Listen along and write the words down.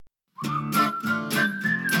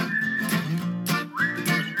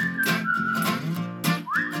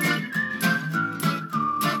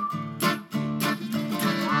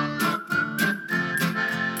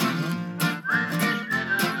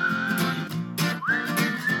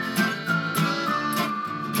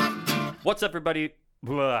What's up, everybody?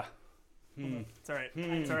 Blah. It's all right.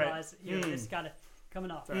 It's all right. You just got it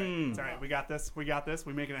coming off. It's all right. It's all right. We got this.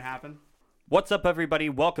 We're making it happen. What's up, everybody?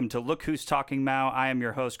 Welcome to Look Who's Talking Mao. I am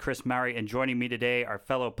your host, Chris Mowry, and joining me today are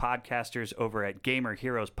fellow podcasters over at Gamer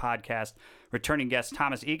Heroes Podcast, returning guest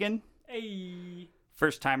Thomas Egan. Hey.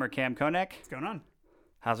 First timer Kam Konek. What's going on?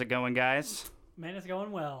 How's it going, guys? Man, it's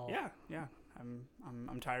going well. Yeah.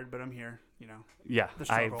 I'm tired, but I'm here. You know. Yeah, The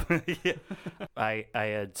struggle. I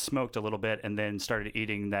had smoked a little bit and then started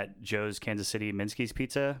eating that Joe's Kansas City Minsky's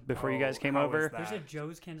pizza before you guys came how over. is that? There's a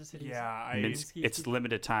Joe's Kansas City. Yeah, It's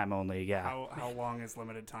limited time only. Yeah. How long is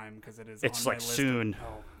limited time? Because it's It's on like my list soon.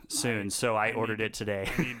 Of, So I ordered it today.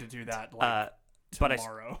 I need to do that but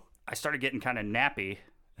tomorrow. I started getting kind of nappy,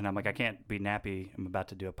 and I'm like, I can't be nappy. I'm about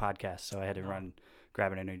to do a podcast, so I had to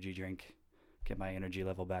grab an energy drink, get my energy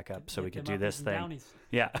level back up, so we could do this thing. Downies.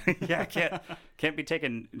 Yeah, yeah. Can't be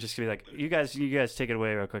taken. Just be like, you guys take it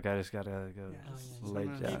away real quick. I just gotta go lay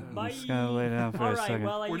down. Bye. I'm just gonna lay down for All a right, second.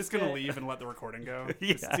 well, We're just gonna leave and let the recording go.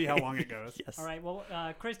 Just Yeah. see how long it goes. Yes. All right, well,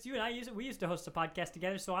 Chris, you and I we used to host a podcast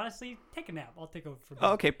together, so honestly, take a nap. I'll take over for you.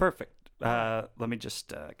 Oh, okay, perfect. Let me just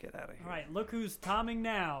get out of here. All right, look who's tomming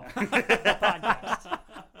now. Podcast.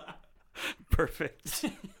 Perfect.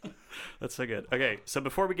 That's so good. Okay, so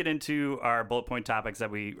before we get into our bullet point topics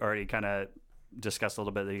that we already kind of discussed a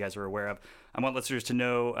little bit that you guys are aware of, I want listeners to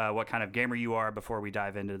know what kind of gamer you are before we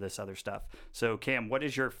dive into this other stuff. So, Cam, what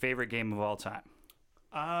is your favorite game of all time?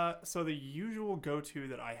 So the usual go-to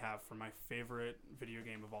that I have for my favorite video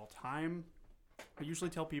game of all time, I usually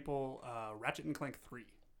tell people Ratchet and Clank 3.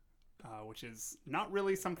 Which is not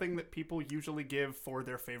really something that people usually give for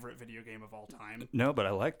their favorite video game of all time. No, but I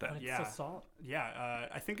like that. But it's Yeah. so solid. Yeah,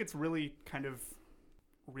 I think it's really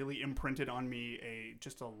really imprinted on me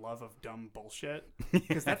just a love of dumb bullshit,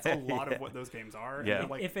 because that's a lot of what those games are. Yeah. And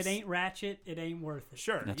they're If it ain't Ratchet, it ain't worth it.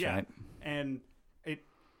 sure, That's yeah, right. and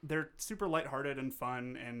they're super lighthearted and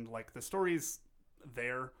fun, and like the story's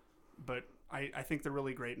there, but I think they're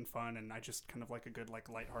really great and fun, and I just kind of like a good like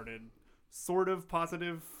lighthearted, sort of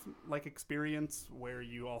positive like experience where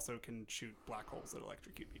you also can shoot black holes that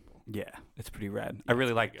electrocute people. Yeah, it's pretty rad. I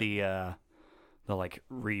really like the like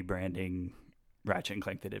rebranding Ratchet and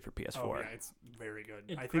Clank they did for PS4. Oh yeah, it's very good.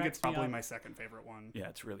 It I think it's cracks me probably up. my second favorite one. Yeah,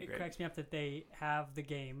 it's really It great. cracks me up that they have the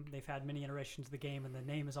game. They've had many iterations of the game, and the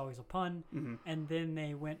name is always a pun. Mm-hmm. And then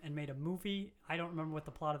they went and made a movie. I don't remember what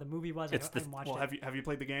the plot of the movie was. It's I haven't watched Well, it. have you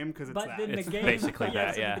played the game? Because it's But that. then It's the game, basically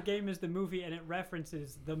that, so yeah. the game is the movie, and it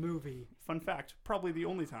references the movie. Fun fact: probably the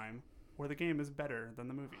only time where the game is better than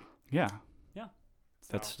the movie. Yeah, Yeah,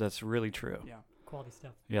 So, that's really true. yeah. quality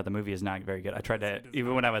stuff. Yeah, the movie is not very good. I tried to, It is even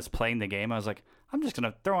not. when I was playing the game, I was like, I'm just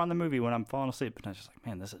going to throw on the movie when I'm falling asleep. And I was just like,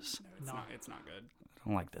 man, No, No. it's not good. I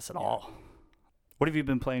don't like this at Yeah. all. What have you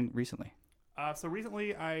been playing recently? So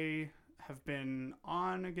recently, I have been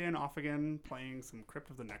on again, off again, playing some Crypt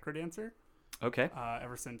of the Necrodancer. Okay.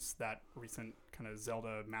 Ever since that recent kind of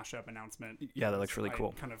Zelda mashup announcement. Yeah, that looks really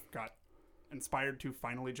cool. I kind of got inspired to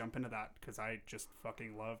finally jump into that because I just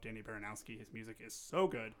fucking love Danny Baranowski. His music is so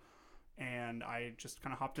good. And I just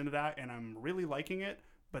kind of hopped into that, and I'm really liking it.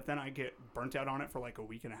 But then I get burnt out on it for like a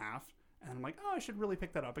week and a half. And I'm like, oh, I should really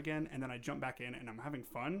pick that up again. And then I jump back in, and I'm having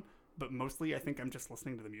fun. But mostly I think I'm just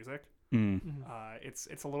listening to the music.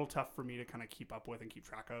 It's a little tough for me to kind of keep up with and keep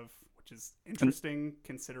track of, which is interesting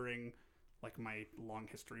considering like my long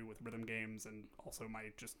history with rhythm games and also my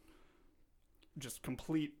just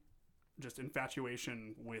complete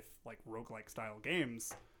infatuation with like roguelike style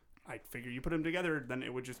games. I figure you put them together, then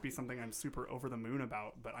it would just be something I'm super over the moon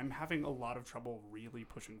about, but I'm having a lot of trouble really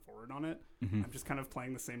pushing forward on it. I'm just kind of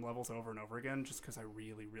playing the same levels over and over again just because I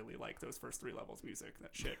really, really like those first 3 levels music.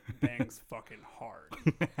 That shit bangs fucking hard.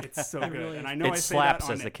 It's so good. really And is. I know It I say slaps,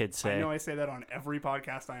 that on as the kids say. I know I say that on every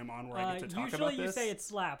podcast I am on where I get to talk about Usually this. you say it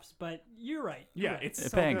slaps, but you're right. You're Yeah, right. it's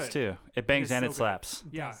It so bangs good. too. It bangs is and so it good. slaps.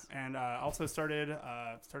 Yeah, Yes. and also started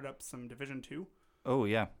up some Division 2. Oh,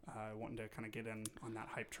 yeah. Wanting to kind of get in on that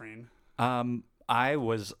hype train. I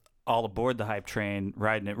was all aboard the hype train,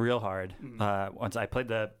 riding it real hard. Once I played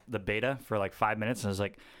the beta for like 5 minutes, and I was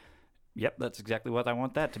like, yep, that's exactly what I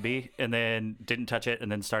want that to be. And then didn't touch it,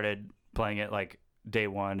 and then started playing it like day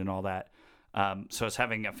one and all that. So I was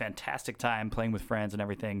having a fantastic time playing with friends and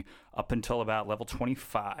everything up until about level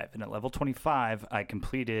 25. And at level 25, I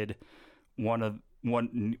completed one of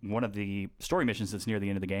the story missions that's near the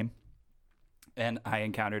end of the game. And I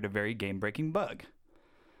encountered a very game-breaking bug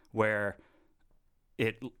where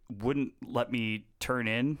it wouldn't let me turn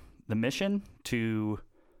in the mission to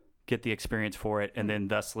get the experience for it, and then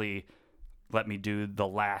thusly let me do the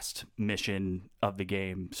last mission of the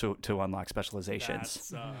game to unlock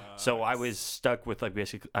specializations. So I was stuck with like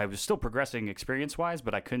basically I was still progressing experience wise,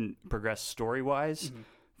 but I couldn't progress story wise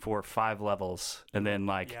for 5 levels, and then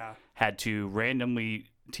had to randomly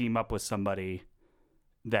team up with somebody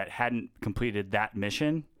that hadn't completed that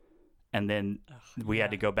mission, and then we had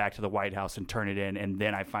to go back to the White House and turn it in, and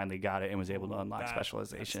then I finally got it and was able to unlock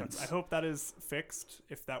specializations. I hope that is fixed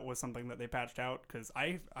if that was something that they patched out, because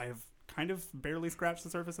I've kind of barely scratched the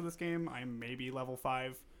surface of this game. I'm maybe level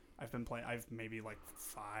 5. I've maybe like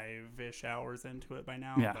 5-ish hours into it by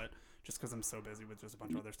now, but just because I'm so busy with just a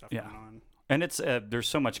bunch of other stuff going on. And it's there's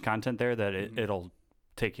so much content there that it'll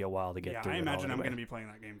take you a while to get through. I imagine I'm going to be playing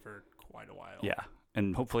that game for quite a while. Yeah,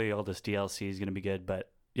 and hopefully all this DLC is going to be good. But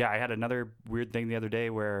yeah, I had another weird thing the other day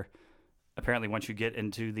where apparently once you get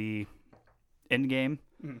into the end game,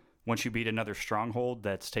 once you beat another stronghold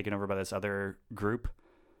that's taken over by this other group,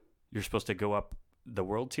 you're supposed to go up the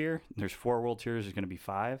world tier. There's 4 world tiers. There's going to be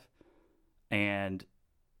 5. And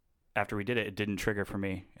after we did it, it didn't trigger for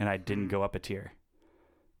me, and I didn't go up a tier.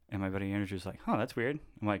 And my buddy Andrew was like, "Oh, that's weird."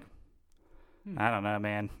 I'm like, "I don't know,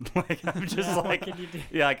 man." Like I'm just like,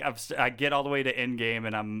 like I get all the way to end game,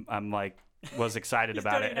 and I'm like, was excited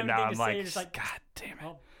about it, and now I'm like, God damn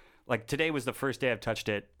it! Like today was the first day I've touched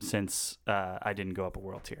it since I didn't go up a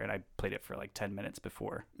world tier, and I played it for like 10 minutes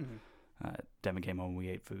before. Devin came home and we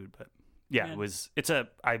ate food, but yeah,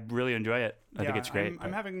 I really enjoy it. I think it's great.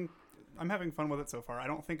 I'm having fun with it so far. I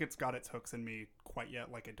don't think it's got its hooks in me quite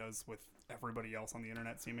yet like it does with everybody else on the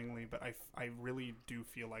internet seemingly, but I really do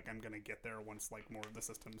feel like I'm going to get there once like more of the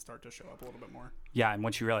systems start to show up a little bit more. Yeah, and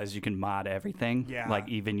once you realize you can mod everything, like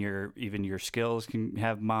even your skills can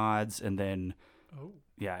have mods, and then I'm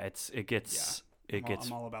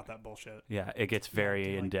all about that bullshit. Yeah, it gets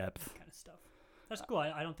very in depth. Kind of stuff. That's cool.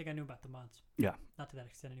 I don't think I knew about the mods. Yeah. Not to that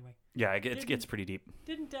extent, anyway. Yeah, it gets pretty deep.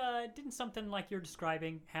 Didn't something like you're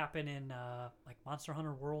describing happen in like Monster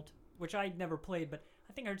Hunter World, which I'd never played, but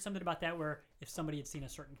I think I heard something about that where if somebody had seen a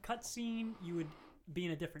certain cutscene, you would be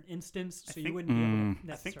in a different instance, so you wouldn't be able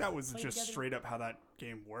to. I think that was just together. Straight up how that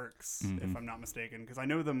game works, if I'm not mistaken, because I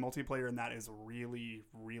know the multiplayer in that is really,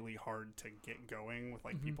 really hard to get going with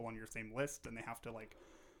like people on your same list, and they have to like.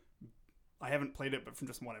 I haven't played it, but from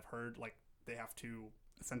just what I've heard, like. They have to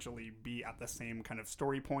essentially be at the same kind of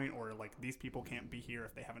story point, or like these people can't be here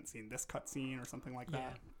if they haven't seen this cutscene or something like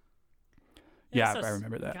that. Yeah, I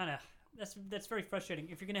remember that. That's very frustrating.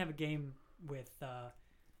 If you're gonna have a game with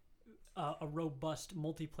a robust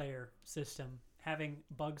multiplayer system, having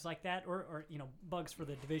bugs like that, or bugs for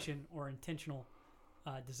the Division or intentional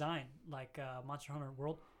design like Monster Hunter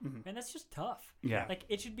World, man, that's just tough. Yeah, like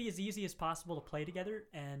it should be as easy as possible to play together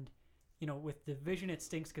and. With Division, it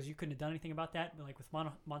stinks because you couldn't have done anything about that. But like with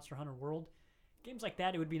Monster Hunter World, games like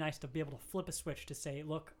that, it would be nice to be able to flip a switch to say,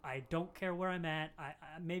 look, I don't care where I'm at.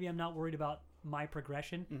 Maybe I'm not worried about my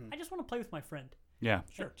progression. I just want to play with my friend. Yeah,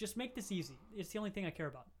 sure. Like, just make this easy. It's the only thing I care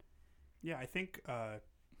about. Yeah, I think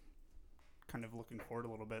kind of looking forward a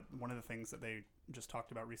little bit, one of the things that they just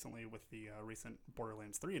talked about recently with the recent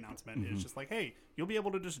Borderlands 3 announcement is just like, hey, you'll be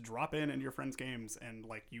able to just drop in your friends' games and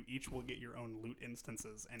like you each will get your own loot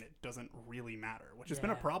instances and it doesn't really matter, which has been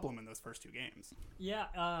a problem in those first 2 games. Yeah,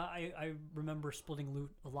 I remember splitting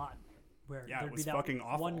loot a lot where there'd it was be that fucking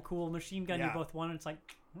awful. One cool machine gun you both wanted. It's like,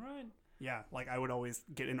 all right. Yeah, like I would always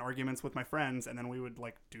get in arguments with my friends, and then we would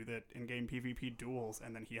like do the in-game PvP duels,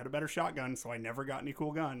 and then he had a better shotgun, so I never got any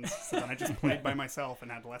cool guns. So then I just played by myself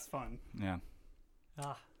and had less fun. Yeah.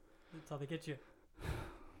 That's how they get you.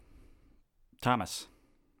 Thomas,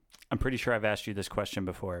 I'm pretty sure I've asked you this question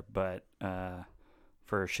before, but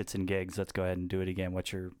for shits and gigs, let's go ahead and do it again.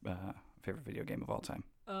 What's your favorite video game of all time?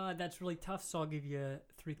 That's really tough, so I'll give you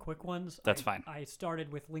 3 quick ones. That's fine. I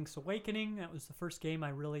started with Link's Awakening. That was the first game I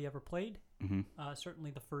really ever played.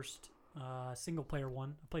 Certainly the first single-player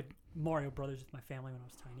one. I played Mario Brothers with my family when I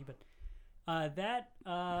was tiny, but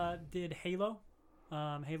that did Halo.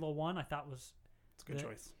 Halo 1 I thought was... It's a good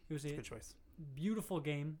choice. It was a good choice. Beautiful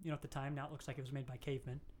game, at the time. Now it looks like it was made by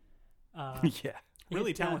cavemen. Yeah.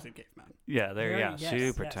 Really talented cavemen. Yeah,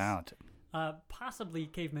 super talented. Possibly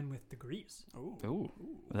cavemen with degrees. Ooh.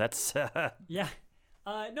 That's yeah.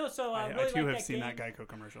 No, so I really too like have seen game. that Geico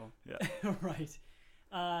commercial. Yeah. Right.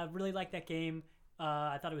 Really liked that game.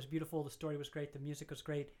 I thought it was beautiful. The story was great. The music was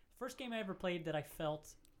great. First game I ever played that I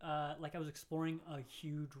felt like I was exploring a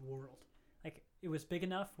huge world. Like it was big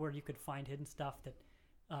enough where you could find hidden stuff that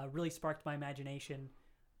really sparked my imagination.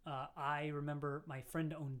 I remember my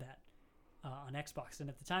friend owned that on Xbox, and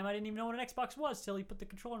at the time I didn't even know what an Xbox was till he put the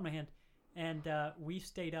controller in my hand. And we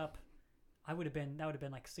stayed up. That would have been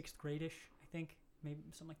like 6th grade-ish, I think, maybe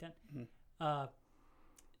something like that.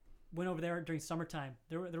 went over there during summertime.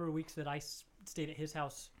 There were weeks that I stayed at his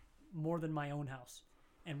house more than my own house,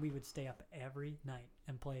 and we would stay up every night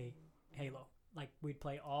and play Halo. Like, we'd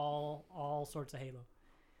play all sorts of Halo.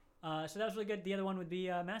 So that was really good. The other one would be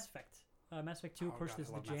Mass Effect. Mass Effect 2, of course, is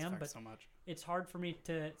the jam, but so much. It's hard for me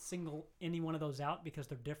to single any one of those out because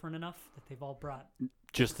they're different enough that they've all brought.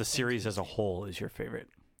 Just the series as a whole is your favorite.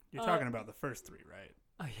 You're talking about the first 3, right?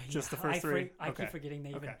 Oh, yeah, Just the first 3? I keep forgetting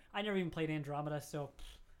they even... Okay. I never even played Andromeda, so...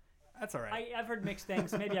 That's all right. I've heard mixed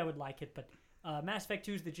things. Maybe I would like it, but Mass Effect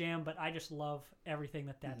 2 is the jam, but I just love everything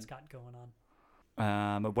that's got going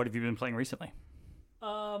on. What have you been playing recently?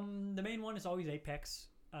 The main one is always Apex.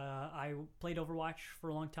 I played Overwatch for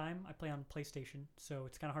a long time. I play on PlayStation, so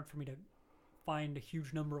it's kind of hard for me to find a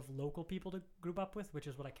huge number of local people to group up with, which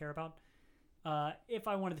is what I care about. If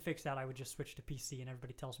I wanted to fix that, I would just switch to PC, and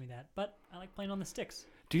everybody tells me that. But I like playing on the sticks.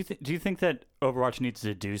 Do you think that Overwatch needs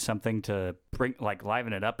to do something to bring, like,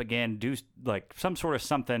 liven it up again? Do like some sort of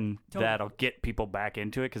something that'll get people back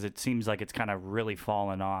into it, because it seems like it's kind of really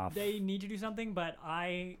fallen off. They need to do something, but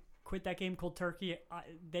I quit that game cold turkey.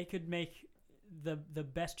 They could make the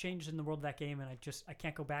best changes in the world of that game, and I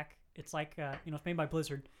can't go back. It's like it's made by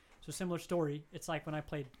Blizzard, so similar story. It's like when I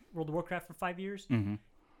played World of Warcraft for 5 years. Mm-hmm.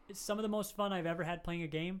 It's some of the most fun I've ever had playing a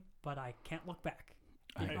game, but I can't look back.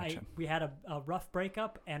 We had a rough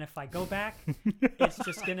breakup, and if I go back,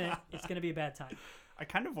 it's gonna be a bad time. I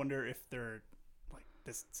kind of wonder if they're like,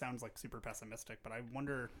 this sounds like super pessimistic, but I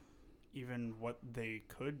wonder even what they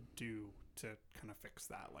could do to kind of fix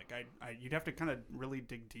that. Like, you'd have to kind of really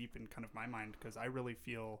dig deep in kind of my mind, because I really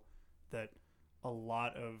feel that a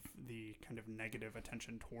lot of the kind of negative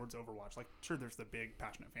attention towards Overwatch, like, sure, there's the big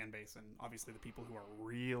passionate fan base and obviously the people who are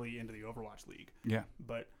really into the Overwatch League. Yeah.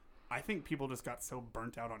 But I think people just got so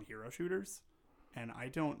burnt out on hero shooters, and I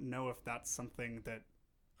don't know if that's something that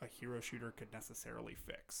a hero shooter could necessarily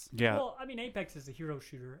fix. Yeah. Well, I mean, Apex is a hero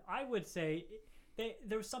shooter. I would say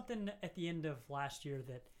there was something at the end of last year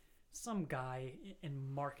that some guy in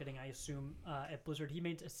marketing, I assume, at Blizzard, he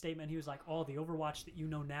made a statement. He was like, "Oh, the Overwatch that you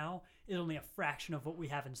know now is only a fraction of what we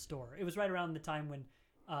have in store." It was right around the time when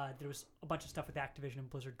there was a bunch of stuff with Activision and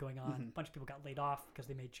Blizzard going on. Mm-hmm. A bunch of people got laid off because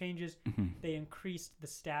they made changes. Mm-hmm. They increased the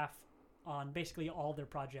staff on basically all their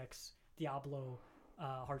projects: Diablo,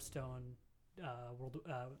 Hearthstone,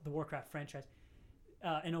 the Warcraft franchise,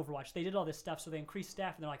 and Overwatch. They did all this stuff, so they increased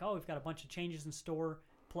staff, and they're like, "Oh, we've got a bunch of changes in store,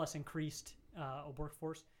 plus increased a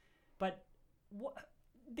workforce." But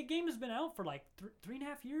the game has been out for like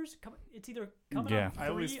 3.5 years. It's either coming out 3. I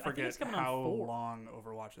always think forget it's coming how on 4. long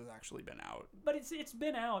Overwatch has actually been out. But it's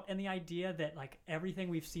been out, and the idea that like everything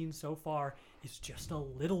we've seen so far is just a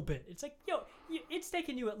little bit. It's like, it's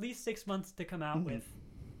taken you at least 6 months to come out with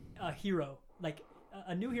a hero. Like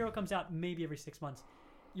a new hero comes out maybe every 6 months.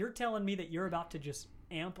 You're telling me that you're about to just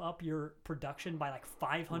amp up your production by like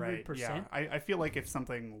 500%? Right, yeah. I feel like if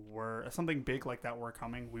something big like that were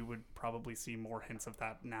coming, we would probably see more hints of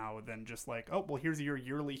that now than just like, oh, well, here's your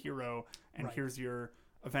yearly hero, and here's your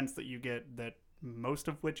events that you get, that most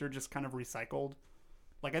of which are just kind of recycled.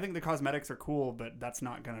 Like, I think the cosmetics are cool, but that's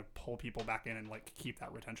not going to pull people back in and like keep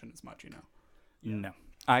that retention as much, Yeah. No.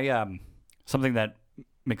 I something that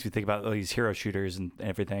makes me think about these hero shooters and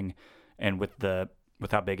everything, and with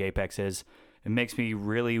how big Apex is, it makes me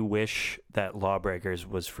really wish that Lawbreakers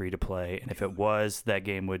was free to play. And if it was, that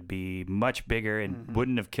game would be much bigger and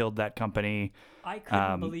wouldn't have killed that company. I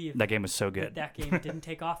couldn't believe that game was so good. That game didn't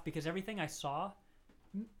take off, because everything I saw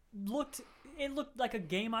looked like a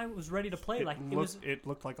game I was ready to play. It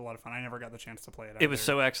looked like a lot of fun. I never got the chance to play it. It was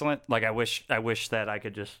so excellent. Like, I wish that I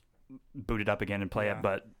could just boot it up again and play it,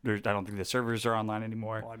 but I don't think the servers are online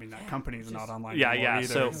anymore. Well, I mean, that company's not online yeah, anymore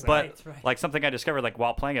either. So, but like, something I discovered like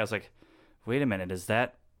while playing it, I was like, wait a minute, is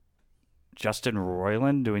that Justin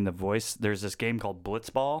Roiland doing the voice? There's this game called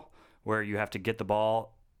Blitzball where you have to get the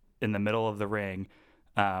ball in the middle of the ring,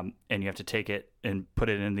 and you have to take it and put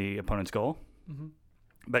it in the opponent's goal. Mm-hmm.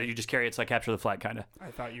 But you just carry it. It's like capture the flag, kind of. I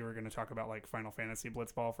thought you were going to talk about like Final Fantasy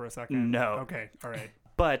Blitzball for a second. No. Okay, all right.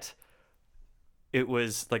 But it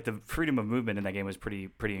was like the freedom of movement in that game was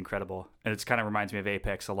pretty incredible, and it kind of reminds me of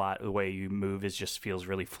Apex a lot. The way you move just feels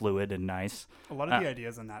really fluid and nice. A lot of the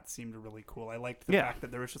ideas in that seemed really cool. I liked the fact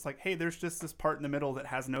that there was just like, hey, there's just this part in the middle that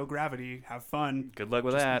has no gravity. Have fun. Good luck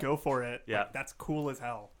with just that. Go for it. Yeah, like, that's cool as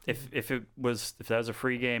hell. If that was a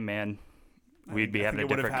free game, man, we'd be having a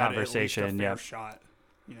different conversation. At least a fair shot.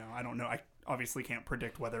 I don't know. I obviously can't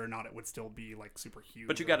predict whether or not it would still be like super huge.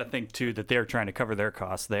 But you got to think too that they're trying to cover their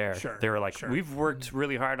costs there. Sure, they were like, we've worked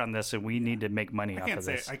really hard on this, and we need to make money off of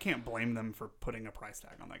this. I can't blame them for putting a price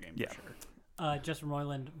tag on that game. For sure. Justin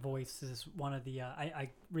Roiland voice is one of the.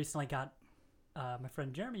 I recently got my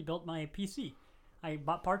friend Jeremy built my PC. I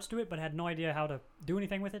bought parts to it, but had no idea how to do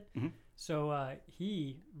anything with it. Mm-hmm. So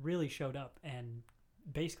he really showed up and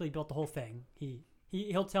basically built the whole thing.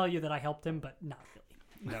 He'll tell you that I helped him, but not really.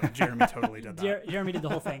 No, Jeremy totally did that. Jeremy did the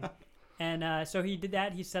whole thing. And so he did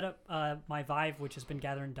that. He set up my Vive, which has been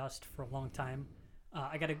gathering dust for a long time.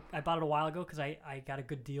 I bought it a while ago because I got a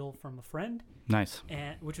good deal from a friend. Nice.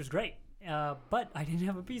 Which was great. But I didn't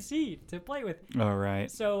have a PC to play with. All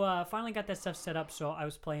right. So finally got that stuff set up. So I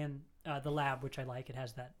was playing the Lab, which I like. It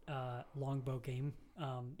has that longbow game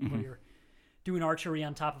where you're doing archery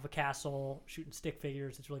on top of a castle, shooting stick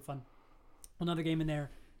figures. It's really fun. Another game in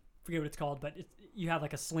there, forget what it's called, but you have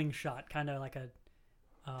like a slingshot, kind of like a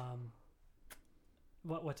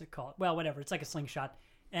what's it called? Well, whatever. It's like a slingshot,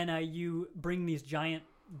 and you bring these giant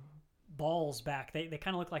balls back. They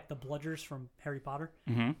kind of look like the bludgers from Harry Potter,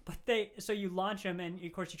 but so you launch them, and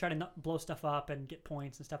of course you try to blow stuff up and get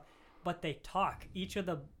points and stuff. But they talk. Each of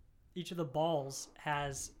the balls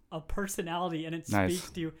has a personality, and it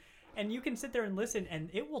speaks to you, and you can sit there and listen,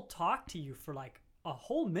 and it will talk to you for like a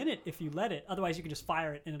whole minute if you let it. Otherwise, you can just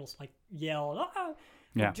fire it, and it'll like yell. Ah!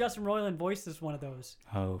 Yeah. Justin Roiland voices one of those.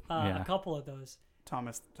 Oh, yeah. A couple of those.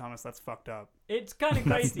 Thomas, that's fucked up. It's kind of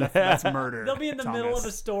crazy. That's murder. They'll be in the Thomas. middle of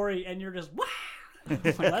a story, and you're just wow. Let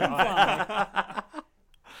them fly.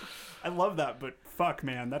 I love that, but fuck,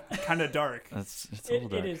 man, that's kind of dark. It's a little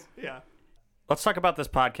dark. It is. Yeah. Let's talk about this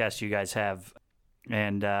podcast you guys have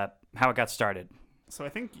and how it got started. So I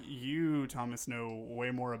think you, Thomas, know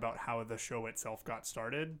way more about how the show itself got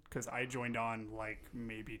started, because I joined on like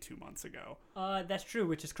maybe 2 months ago. That's true,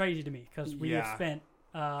 which is crazy to me because we have spent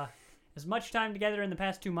as much time together in the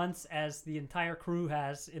past 2 months as the entire crew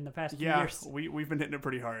has in the past few years. Yeah, we've been hitting it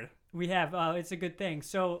pretty hard. We have. It's a good thing.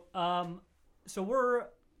 So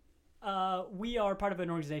we are part of an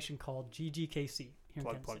organization called GGKC. Here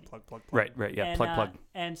in Kansas City. Plug. Right. Yeah. And, plug.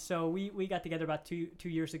 And so we got together about two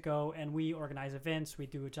years ago, and we organize events. We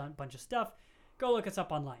do a bunch of stuff. Go look us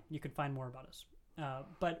up online. You can find more about us.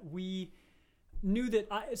 But we knew that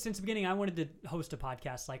since the beginning, I wanted to host a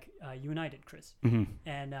podcast like you and I did, Chris. Mm-hmm.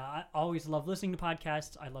 And I always love listening to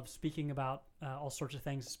podcasts. I love speaking about all sorts of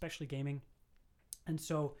things, especially gaming. And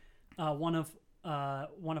so one of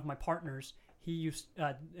my partners, he used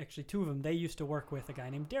actually two of them. They used to work with a guy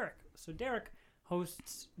named Derek. So Derek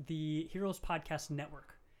hosts the Heroes Podcast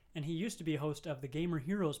Network, and he used to be a host of the Gamer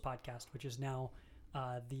Heroes podcast, which is now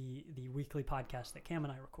the weekly podcast that Cam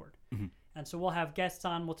and I record. Mm-hmm. And so we'll have guests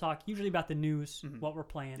on. We'll talk usually about the news, what we're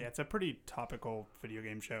playing. Yeah, it's a pretty topical video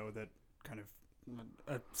game show that kind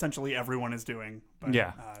of essentially everyone is doing. But,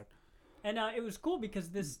 yeah. And it was cool because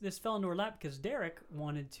this fell into our lap because Derek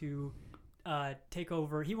wanted to take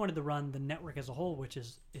over. He wanted to run the network as a whole, which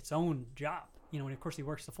is its own job. And of course he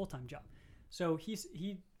works the full-time job. So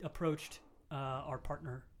he approached our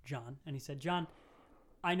partner, John, and he said, John,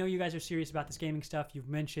 I know you guys are serious about this gaming stuff. You've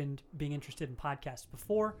mentioned being interested in podcasts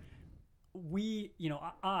before.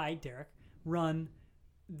 I, Derek, run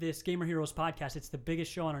this Gamer Heroes podcast. It's the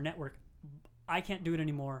biggest show on our network. I can't do it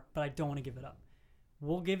anymore, but I don't want to give it up.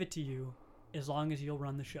 We'll give it to you as long as you'll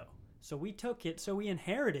run the show. So we took it. So we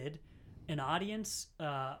inherited an audience,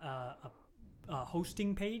 a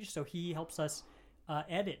hosting page. So he helps us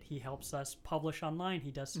edit. He helps us publish online.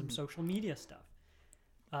 He does some social media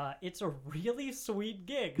stuff. It's a really sweet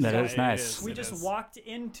gig. That is nice. We just walked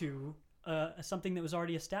into something that was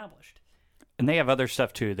already established. And they have other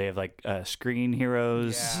stuff too. They have like Screen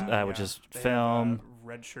Heroes, which is film. Have,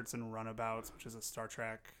 Red Shirts and Runabouts, which is a Star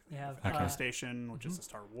Trek. They have Station, which is a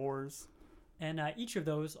Star Wars. And each of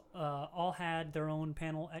those all had their own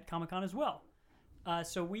panel at Comic-Con as well.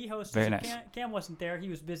 So we hosted. Very nice. Cam wasn't there. He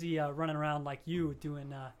was busy running around like you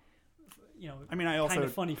doing, I also kind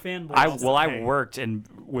of funny fanboy. I worked and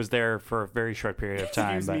was there for a very short period of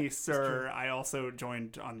time. Excuse me, sir. I also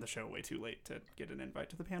joined on the show way too late to get an invite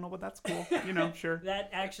to the panel, but that's cool. Sure. That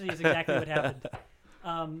actually is exactly what happened.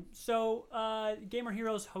 So Gamer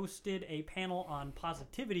Heroes hosted a panel on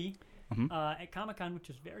positivity at Comic-Con, which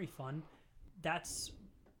was very fun. That's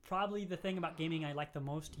probably the thing about gaming I like the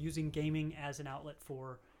most, using gaming as an outlet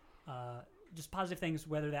for just positive things,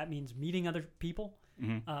 whether that means meeting other people,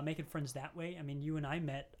 making friends that way. I mean, you and I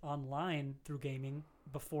met online through gaming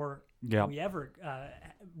before we ever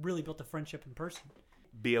really built a friendship in person.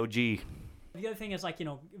 BOG. The other thing is,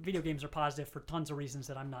 video games are positive for tons of reasons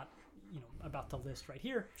that I'm not, about to list right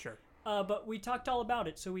here. Sure. But we talked all about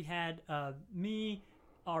it. So we had me,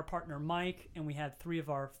 our partner Mike, and we had three of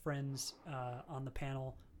our friends on the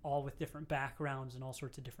panel, all with different backgrounds and all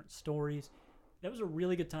sorts of different stories. That was a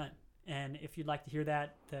really good time. And if you'd like to hear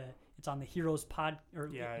that, the It's on the Heroes pod. Or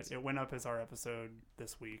Yeah, it went up as our episode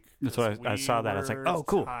this week. That's what I saw that. I was like, oh,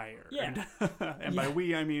 cool. Tired. Yeah. And by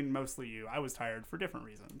we, I mean mostly you. I was tired for different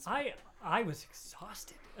reasons. I was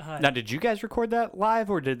exhausted. Now, did you guys record that live,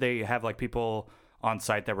 or did they have like people on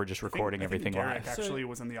site that were just recording everything Derek live? actually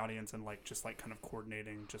was in the audience and just kind of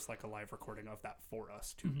coordinating just like a live recording of that for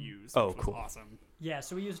us to use. Oh, which was cool. Awesome. Yeah,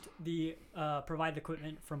 so we used the provided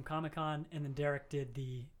equipment from Comic-Con, and then Derek did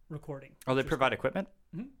the recording. Oh, they provide equipment?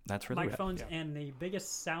 Mhm. That's really microphones Yeah. and the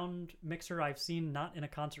biggest sound mixer I've seen, not in a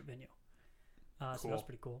concert venue. So that was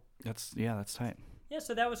pretty cool. That's tight. Yeah,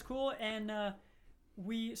 so that was cool, and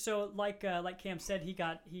like Cam said,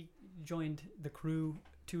 he joined the crew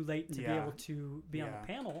too late to be able to be on the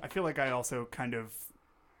panel. I feel like I also kind of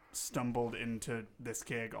stumbled into this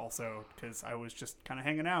gig also because I was just kind of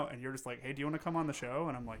hanging out, and you're just like, hey, do you want to come on the show?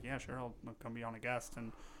 And I'm like, yeah, sure, I'll come be on a guest.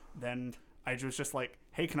 And then I was just like,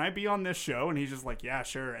 hey, can I be on this show? And he's just like, yeah,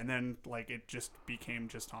 sure. And then like it just became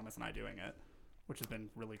just Thomas and I doing it, which has been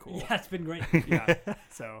really cool. Yeah, it's been great. Yeah.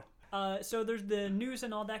 So so there's the news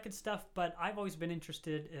and all that good stuff, but I've always been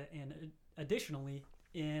interested additionally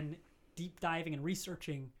in deep diving and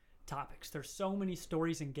researching topics. There's so many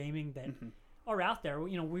stories in gaming that are out there.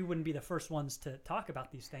 You know, we wouldn't be the first ones to talk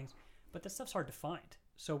about these things, but that stuff's hard to find.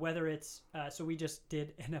 So whether it's so we just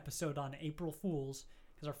did an episode on April Fools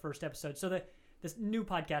because our first episode. So this new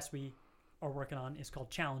podcast we are working on is called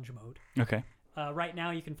Challenge Mode. Okay. Right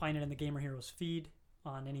now you can find it in the Gamer Heroes feed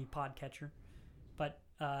on any podcatcher. But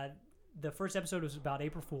the first episode was about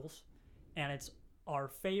April Fools, and it's our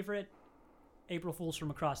favorite April Fools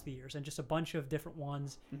from across the years, and just a bunch of different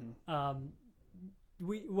ones.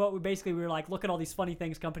 We were like, look at all these funny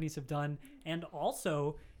things companies have done, and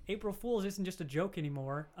also April Fools isn't just a joke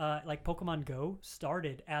anymore. Like Pokemon Go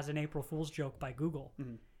started as an April Fools joke by Google.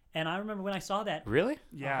 And I remember when I saw that. Really?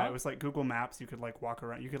 Yeah, it was like Google Maps. You could like walk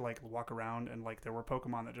around. You could like walk around, and like there were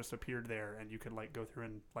Pokemon that just appeared there, and you could like go through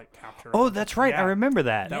and like capture. Oh, that's right. Yeah. I remember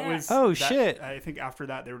that. That Yeah. was. Oh, that- shit. I think after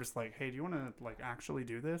that they were just like, "Hey, do you want to like actually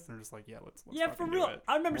do this?" And they're just like, "Yeah, let's Yeah, for fucking real. do it."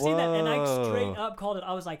 I remember seeing that, and I Whoa. straight up called it.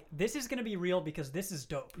 I was like, this is going to be real because this is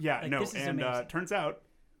dope. Yeah, Like, no, this is and amazing. turns out,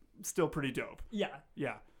 still pretty dope. Yeah.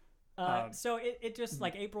 Yeah. So it just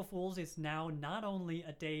like April Fools is now not only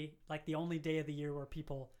a day, like the only day of the year where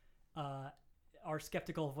people are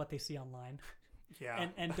skeptical of what they see online Yeah.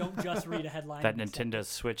 and don't just read a headline. That and accept Nintendo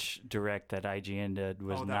Switch Direct that IGN did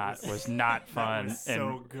was Oh, that was not that fun was and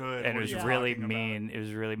so good. and it What was are you really talking mean. It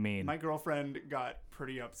was really mean. My girlfriend got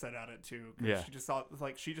pretty upset at it too. 'Cause Yeah. she just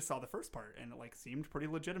saw the first part and it like seemed pretty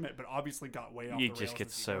legitimate, but obviously got way off You the just rails get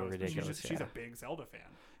as he so goes. But ridiculous, She's yeah. a big Zelda fan.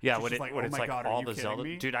 Yeah, She's when just it like, when "Oh it's my like God, are all you the kidding Zelda,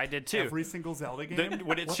 me? dude, I did too. Every single Zelda game.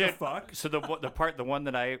 When it what shit, the fuck? So the one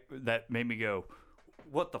that made me go,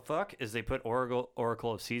 what the fuck, is they put Oracle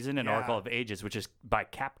of Season and Yeah. Oracle of Ages, which is by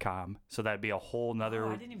Capcom. So that'd be a whole nother Oh,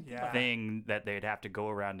 I didn't even think Yeah. about that. thing that they'd have to go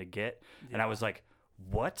around to get. And I Yeah. was like,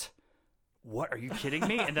 what? What, are you kidding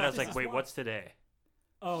me? And then I was This like, is wait, wild. what's today?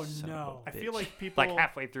 Oh Son of a no! I feel bitch. like people Like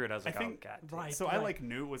halfway through it, I was like, think- oh god. Right. So I right. like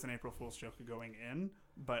knew it was an April Fool's joke going in,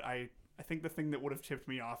 but I think the thing that would have tipped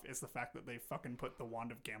me off is the fact that they fucking put the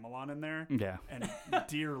Wand of Gamelon in there. Yeah. And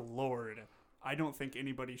dear lord, I don't think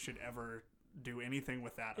anybody should ever do anything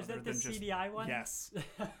with that Is other that the than just CDI one? Yes.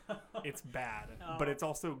 It's bad, Oh. but it's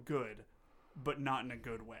also good, but not in a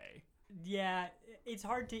good way. Yeah, it's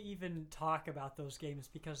hard to even talk about those games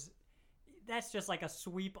because that's just like a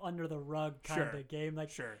sweep under the rug kind Sure. of game. Like,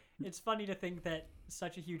 Sure. it's funny to think that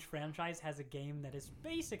such a huge franchise has a game that is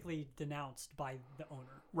basically denounced by the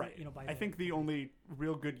owner. Right. You know, by I think the only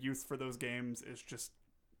real good use for those games is just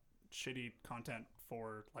shitty content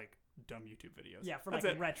for like dumb YouTube videos. yeah, for That's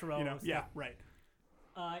like it. retro. You know, stuff. yeah, right.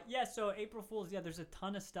 Yeah, so April Fool's, yeah, there's a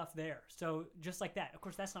ton of stuff there. So just like that, of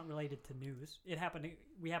course, that's not related to news. We happened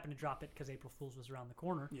to drop it because April Fool's was around the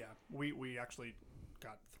corner. Yeah, we actually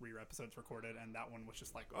got 3 episodes recorded, and that one was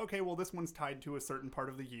just like, okay, well, this one's tied to a certain part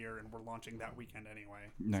of the year, and we're launching that weekend anyway.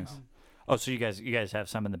 Nice. So, Oh, so you guys have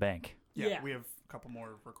some in the bank. yeah, Yeah. we have a couple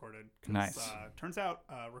more recorded. 'Cause, Nice. Turns out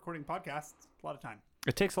recording podcasts, a lot of time.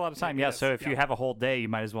 It takes a lot of time, Yeah, yeah. it So is, if you yeah. have a whole day, you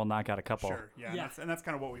might as well knock out a couple. Sure, yeah, Yeah. and that's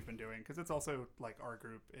kind of what we've been doing, because it's also like our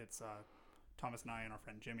group. It's Thomas and I and our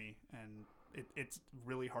friend Jimmy, and it's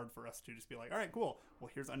really hard for us to just be like, all right, cool. Well,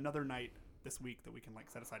 here's another night this week that we can like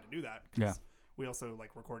set aside to do that. 'Cause Yeah. we also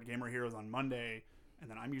like record Gamer Heroes on Monday, and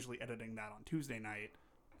then I'm usually editing that on Tuesday night,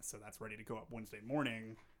 so that's ready to go up Wednesday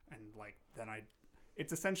morning, and like then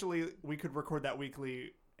it's essentially we could record that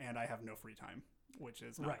weekly, and I have no free time, which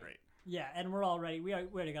is not Right. great. Yeah, and we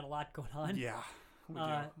already got a lot going on. Yeah, we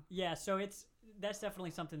do. Yeah, so that's definitely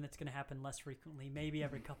something that's going to happen less frequently, maybe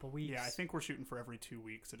every couple weeks. Yeah, I think we're shooting for every 2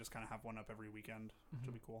 weeks, so just kind of have one up every weekend, which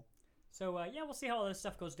would be cool. So yeah, we'll see how all this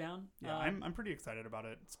stuff goes down. Yeah, I'm pretty excited about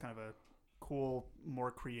it. It's kind of a cool,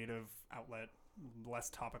 more creative outlet, less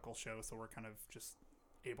topical show. So we're kind of just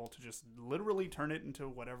able to just literally turn it into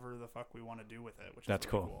whatever the fuck we want to do with it, which That's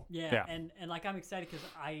is really cool. cool. Yeah, and like I'm excited because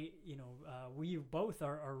we both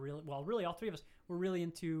are really, well, really all three of us, we're really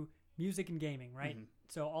into music and gaming, right? Mm-hmm.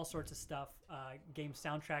 So all sorts of stuff, game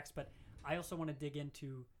soundtracks, but I also want to dig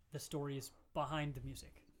into the stories behind the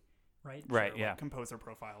music, right? Right. Sure, Yeah. like composer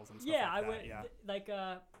profiles and stuff Yeah, like I that. would Yeah. like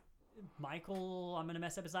Michael. I'm gonna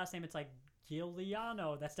mess up his last name. It's like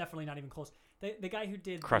Giuliano. That's definitely not even close. The guy who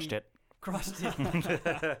did Crushed it.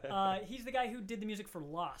 He's the guy who did the music for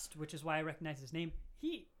Lost, which is why I recognize his name.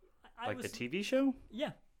 I Like was, the TV show?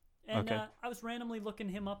 yeah, and Okay. I was randomly looking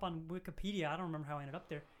him up on Wikipedia. I don't remember how I ended up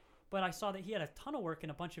there, but I saw that he had a ton of work in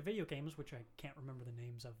a bunch of video games, which I can't remember the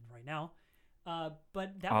names of right now.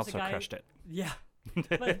 But that was Also a guy. crushed it. Yeah,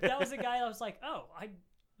 but that was a guy I was like, oh,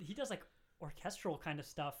 he does like orchestral kind of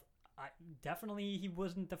stuff. Definitely he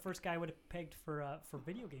wasn't the first guy I would have pegged for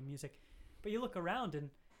video game music. But you look around and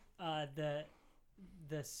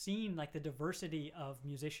the scene, like the diversity of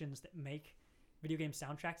musicians that make video game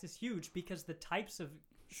soundtracks is huge because the types of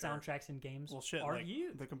soundtracks in games are like,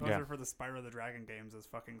 huge. the composer for the Spyro the Dragon games is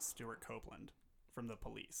fucking Stuart Copeland from the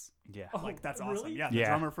Police. Yeah. Oh, Like that's really? awesome. Yeah, the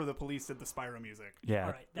drummer for the Police did the Spyro music. Yeah.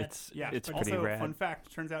 All right, it's Yeah, it's also, pretty rad. fun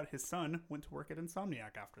fact, turns out his son went to work at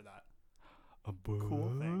Insomniac after that. A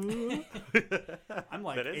Cool thing. I'm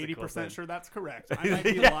like That is a cool 80% thing. sure that's correct. I might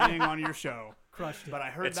be lying on your show, Crushed it. but I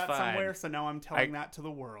heard It's that fine. somewhere, so now I'm telling that to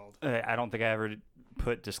the world. I don't think I ever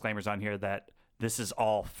put disclaimers on here that this is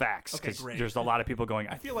all facts Okay, because great. there's a lot of people going,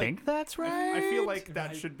 I feel like- think that's right. I feel like that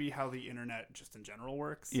Right. should be how the internet just in general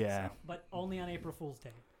works. Yeah. So, But only on April Fool's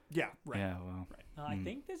Day. yeah, right. Yeah, well. I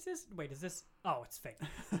think this is. Wait, is this? Oh, it's fake.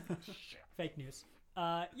 Fake news.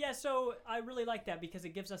 Yeah, so I really like that because it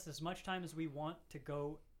gives us as much time as we want to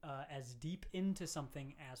go as deep into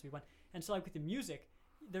something as we want. And so, like with the music,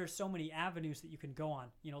 there's so many avenues that you can go on.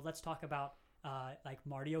 You know, let's talk about like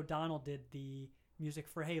Marty O'Donnell did the music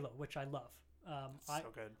for Halo, which I love. So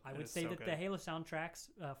good. I It would is say so that good. the Halo soundtracks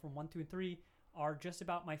from 1, 2, and 3 are just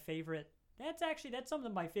about my favorite. That's some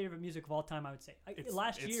of my favorite music of all time. I would say.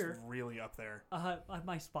 Last year, really up there.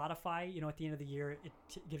 my Spotify, at the end of the year, it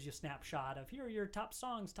gives you a snapshot of here are your top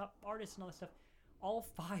songs, top artists, and all that stuff. All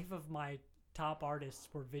 5 of my top artists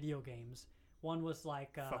were video games. One was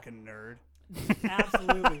like Fucking nerd.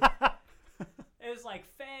 absolutely. It was like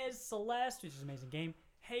Fez, Celeste, which is an amazing game,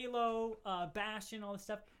 Halo, Bastion, all this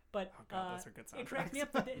stuff. But Oh god, those are good it cracks soundtracks. me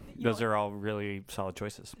up. That Those are all really solid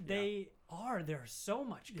choices. they are. There's so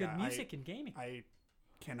much good Yeah, music in gaming. I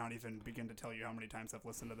cannot even begin to tell you how many times I've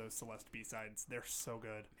listened to those Celeste B-sides. They're so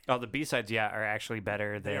good. Oh, the B-sides, are actually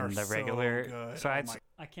better They are than the so regular good. Oh sides.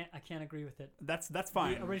 my- I can't agree with it. That's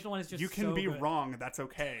fine. The original one is just you can so be good. wrong. That's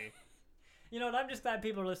okay. You know what? I'm just glad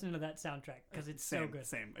people are listening to that soundtrack because it's so good.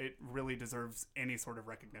 Same. It really deserves any sort of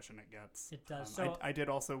recognition it gets. It does. I So did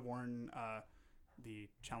also warn the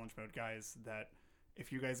challenge mode guys that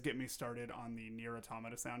if you guys get me started on the Nier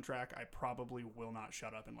Automata soundtrack, I probably will not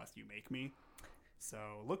shut up unless you make me. So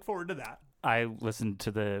look forward to that. I listened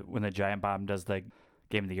to when the Giant Bomb does the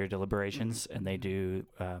Game of the Year deliberations and they do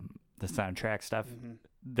the soundtrack stuff.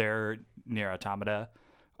 Their Nier Automata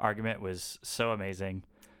argument was so amazing.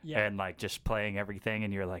 yeah, And like just playing everything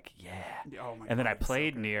and you're like, yeah. Oh my And then God, I it's so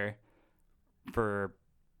played good. Nier for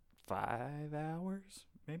 5 hours,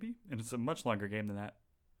 maybe. And it's a much longer game than that.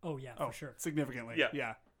 oh yeah, Oh, for sure. significantly. Yeah.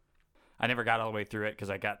 Yeah. I never got all the way through it because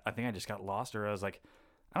I think I just got lost, or I was like,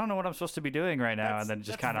 I don't know what I'm supposed to be doing right now, and then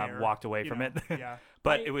just That's kind of fair, walked away you from know, it. Yeah.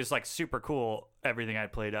 But it was like super cool, everything I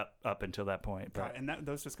played up until that point. God, But and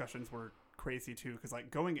those discussions were crazy too, because like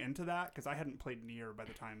going into that, because I hadn't played Nier by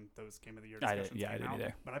the time those Game of the Year I discussions didn't- yeah, I came didn't out,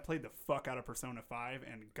 either. but I played the fuck out of Persona 5,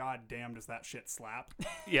 and god damn does that shit slap.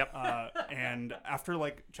 yep, And after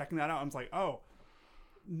like checking that out, I was like, oh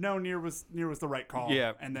no, Nier was the right call.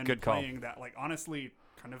 Yeah, and then good call. playing that, like honestly,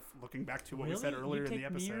 kind of looking back to what we said Really? earlier You in the take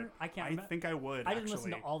episode, Nier? I can't I remember. think I would. I didn't actually.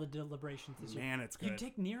 listen to all the deliberations this year. Man, it's You good.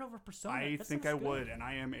 take Nier over Persona. I That think sounds I good. would, and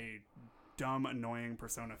I am a dumb, annoying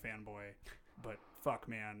Persona fanboy. But fuck,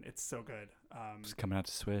 man, it's so good. it's coming out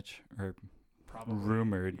to Switch or Probably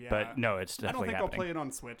rumored, yeah. but no, it's I don't definitely think happening. I'll play it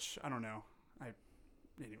on Switch. I don't know.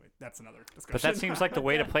 Anyway, that's another discussion. But that seems like the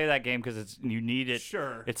way to play that game because you need it.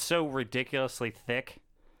 Sure. It's so ridiculously thick,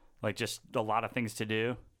 like just a lot of things to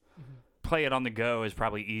do. Mm-hmm. Play it on the go is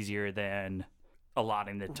probably easier than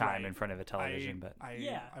allotting the time Right. in front of a television. But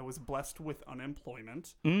I was blessed with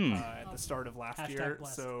unemployment Mm. at the start of last Hashtag year.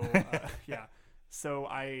 blessed. So yeah. So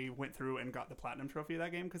I went through and got the platinum trophy of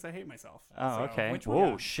that game because I hate myself. Oh, So, okay. Which Whoa,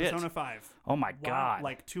 one? shit. Persona 5. Oh my god.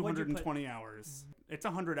 Like What'd you put? 220 hours. It's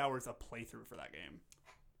 100 hours of playthrough for that game.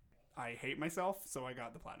 I hate myself, so I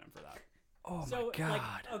got the platinum for that. Oh So, my god.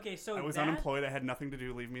 like, okay, so I was that, unemployed. I had nothing to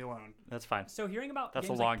do. Leave me alone. That's fine. So hearing about That's a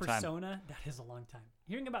games long like time. Persona, that is a long time.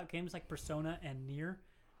 Hearing about games like Persona and Nier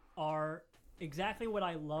are exactly what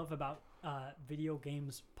I love about video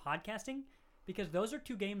games podcasting, because those are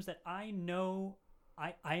two games that I know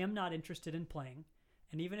I am not interested in playing,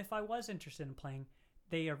 and even if I was interested in playing,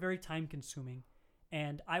 they are very time consuming,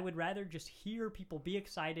 and I would rather just hear people be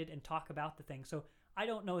excited and talk about the thing. So I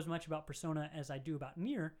don't know as much about Persona as I do about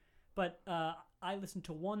Nier, but I listened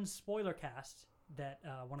to one spoiler cast that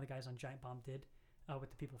one of the guys on Giant Bomb did with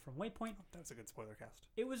the people from Waypoint. That was a good spoiler cast.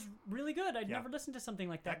 It was really good. I'd Yeah. never listened to something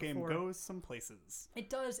like that That game before. goes some places. It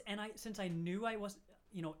does, and since I knew I was,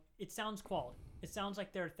 it sounds quality. It sounds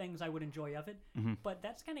like there are things I would enjoy of it, but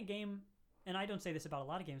that's kind of game, and I don't say this about a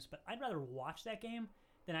lot of games, but I'd rather watch that game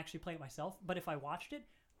than actually play it myself. But if I watched it,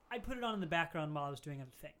 I'd put it on in the background while I was doing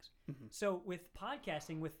other things. So with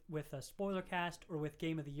podcasting, with a spoiler cast or with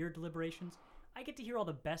Game of the Year deliberations, I get to hear all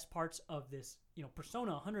the best parts of this,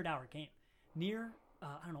 Persona 100-hour game. Nier,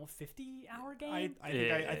 I don't know, 50-hour game?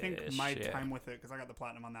 I think my Yeah. time with it, because I got the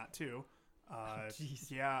platinum on that too.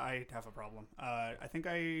 Jeez. Yeah, I have a problem. I think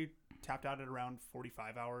I tapped out at around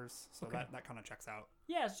 45 hours, so Okay. that kind of checks out.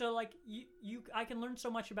 Yeah, so like I can learn so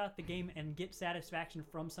much about the game and get satisfaction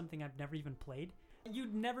from something I've never even played.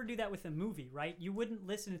 You'd never do that with a movie, right? You wouldn't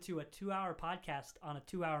listen to a 2-hour podcast on a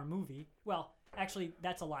 2-hour movie. Well, actually,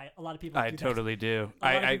 that's a lie. A lot of people I do that. totally do. A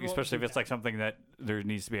lot of I people especially do if it's that. like something that there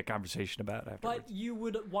needs to be a conversation about afterwards. But you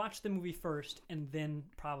would watch the movie first and then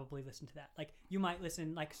probably listen to that. Like you might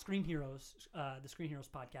listen, like Screen Heroes, the Screen Heroes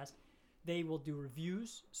podcast. They will do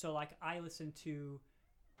reviews. So like I listened to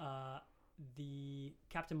the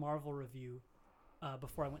Captain Marvel review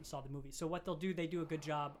before I went and saw the movie. So what they'll do, they do a good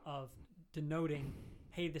job of denoting,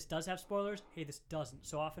 hey, this does have spoilers. Hey, this doesn't.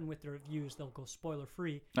 So often with the reviews, they'll go spoiler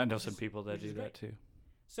free. I know some people that which do is that great. too.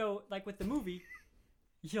 So like with the movie,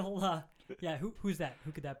 you'll yeah. Who's that?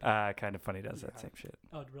 Who could that be? Kind of funny does that Yeah. same shit.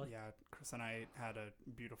 Oh, really? Yeah, Chris and I had a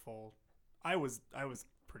beautiful. I was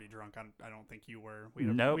pretty drunk. I don't think you were.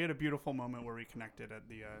 Nope. We had a beautiful moment where we connected at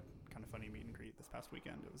the kind of funny meet and greet this past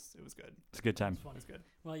weekend. It was good. It's a good time. It's fun. It was good.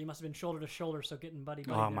 Well, you must have been shoulder to shoulder, so getting buddy.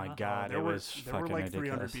 Oh there, my huh? god, there it were was there were fucking like 300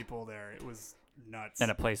 ridiculous. people there. It was nuts. In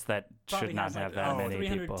a place that Probably should not has, like, have that oh, many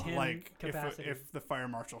people. 310 like capacity. if the fire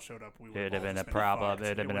marshal showed up, we would It'd have all been just a problem. fucked.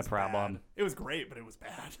 It'd have It been a was problem. bad. It was great, but it was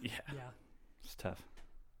bad. Yeah, Yeah. it's tough.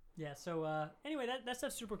 Yeah. So anyway, that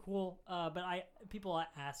stuff's super cool. But people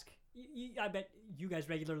ask, I bet you guys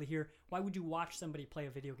regularly hear, why would you watch somebody play a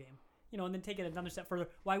video game? And then take it another step further.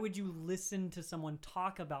 Why would you listen to someone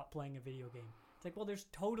talk about playing a video game? It's like, well, there's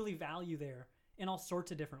totally value there in all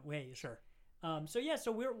sorts of different ways. Sure.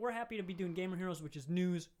 So we're happy to be doing Gamer Heroes, which is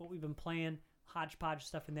news, what we've been playing, hodgepodge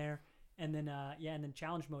stuff in there, and then and then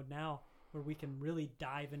challenge mode now, where we can really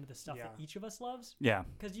dive into the stuff that Yeah. each of us loves. Yeah,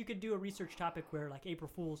 Because you could do a research topic where, like April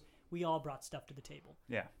Fools, we all brought stuff to the table.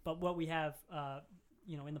 yeah. But what we have,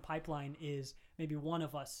 in the pipeline is maybe one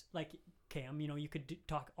of us, like Cam. You could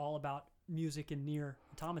talk all about music and Nier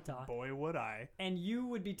Automata, Boy, would I. and you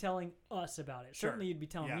would be telling us about it. Sure. Certainly, you'd be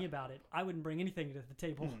telling Yeah. me about it. I wouldn't bring anything to the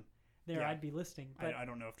table. There, Yeah. I'd be listening. But I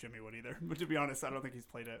don't know if Jimmy would either. But to be honest, I don't think he's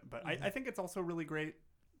played it. But I think it's also really great,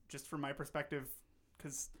 just from my perspective,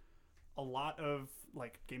 because a lot of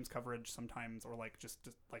like games coverage sometimes, or like just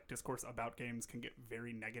like discourse about games, can get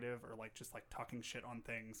very negative, or like just like talking shit on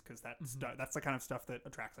things, because that's the kind of stuff that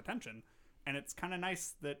attracts attention. And it's kind of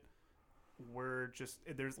nice that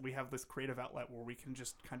we have this creative outlet where we can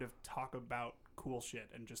just kind of talk about cool shit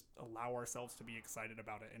and just allow ourselves to be excited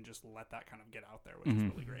about it and just let that kind of get out there, which is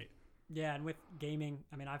really great. yeah, and with gaming,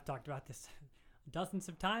 I mean, I've talked about this dozens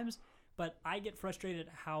of times, but I get frustrated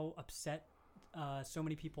at how upset so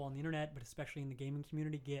many people on the internet, but especially in the gaming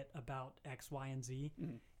community, get about X, Y, and Z.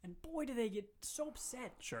 And boy, do they get so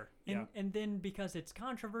upset. Sure. And, and then because it's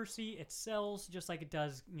controversy, it sells just like it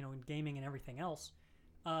does, in gaming and everything else.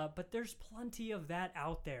 But there's plenty of that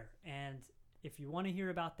out there. And if you want to hear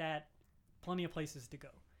about that, plenty of places to go.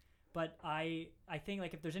 But I think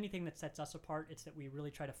like if there's anything that sets us apart, it's that we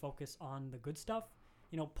really try to focus on the good stuff.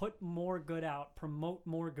 Put more good out, promote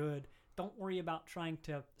more good. Don't worry about trying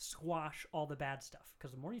to squash all the bad stuff.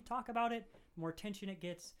 Because the more you talk about it, the more attention it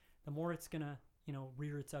gets, the more it's going to,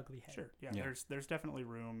 rear its ugly head. Sure. Yeah. There's definitely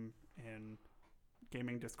room in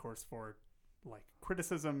gaming discourse for like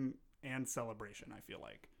criticism and celebration, I feel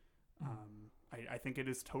like. I think it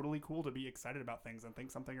is totally cool to be excited about things and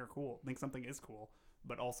think something is cool,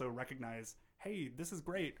 but also recognize, hey, this is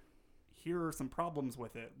great. Here are some problems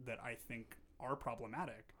with it that I think are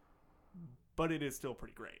problematic, but it is still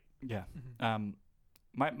pretty great. Yeah.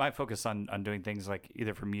 My focus on doing things like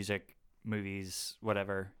either for music, movies,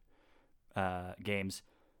 whatever, games,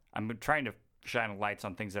 I'm trying to shine lights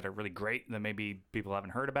on things that are really great that maybe people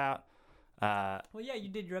haven't heard about. Well, yeah, you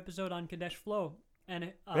did your episode on Kadesh Flow,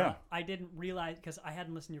 and I didn't realize, because I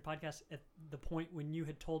hadn't listened to your podcast at the point when you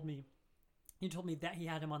told me that he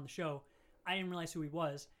had him on the show. I didn't realize who he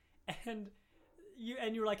was, and you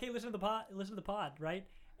were like, hey, listen to the pod, right?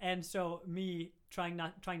 And so me trying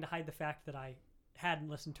to hide the fact that I hadn't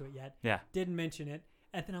listened to it yet, didn't mention it,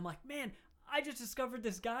 and then I'm like, man, I just discovered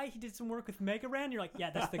this guy. He did some work with Mega Ran. You're like, yeah,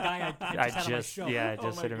 that's the guy I just had on my show. Yeah, I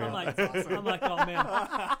just said it. I'm like, oh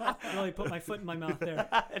man, really put my foot in my mouth there.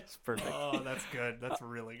 It's perfect. Oh, that's good. That's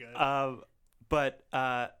really good.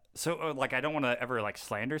 So like, I don't want to ever like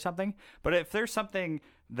slander something, but if there's something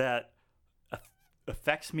that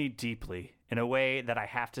affects me deeply in a way that I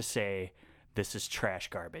have to say this is trash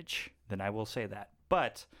garbage, then I will say that.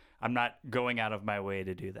 But I'm not going out of my way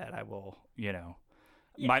to do that. I will,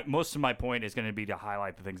 most of my point is going to be to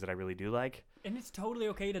highlight the things that I really do like. And it's totally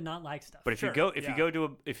okay to not like stuff. But if you go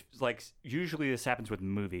to usually this happens with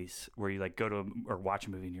movies where you like go to or watch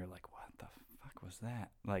a movie and you're like, what the fuck was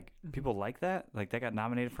that? Like, people like that? Like, that got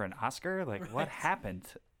nominated for an Oscar? Like, what happened?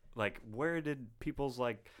 Like, where did people's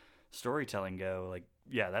like storytelling go? Like,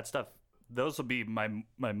 yeah, that stuff. Those will be my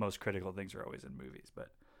most critical things are always in movies.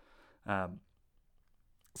 But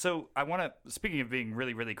so I want to, speaking of being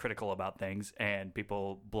really, really critical about things and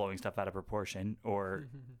people blowing stuff out of proportion or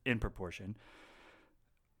in proportion,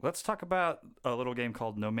 let's talk about a little game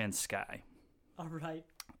called No Man's Sky. All right.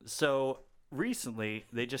 So recently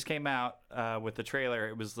they just came out with the trailer.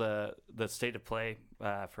 It was the state of play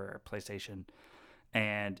for PlayStation,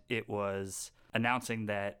 and it was announcing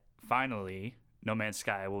that finally No Man's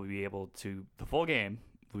Sky will be able to, the full game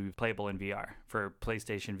will be playable in VR for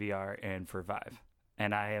PlayStation VR and for Vive.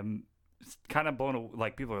 And I am kind of blown away.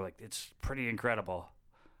 Like, people are like, it's pretty incredible.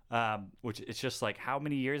 Which it's just like, how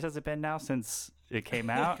many years has it been now since it came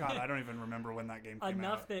out? God, I don't even remember when that game came out.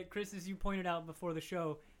 Enough that, Chris, as you pointed out before the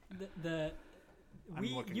show,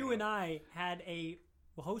 you and I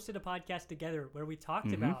hosted a podcast together where we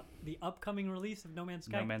talked about the upcoming release of No Man's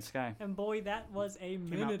Sky. No Man's Sky. And boy, that was a Came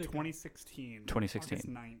minute out ago. 2016. August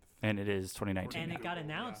 9th. And it is 2019. And it got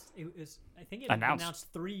announced. Yeah. It was, I think it was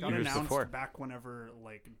announced 3 years got announced before. Back whenever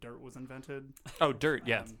like Dirt was invented. Oh, Dirt,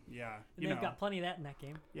 yeah. Yeah. And they've got plenty of that in that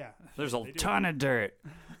game. Yeah. There's a ton of dirt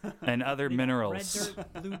and other minerals. Red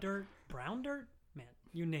dirt, blue dirt, brown dirt. Man,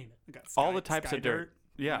 you name it. All the types of dirt.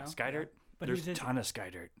 Yeah, Sky Dirt. Dirt. But there's a ton of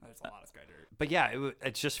Sky Dirt. There's a lot of Sky Dirt. But yeah,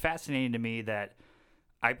 it's just fascinating to me that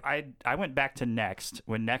I went back to Next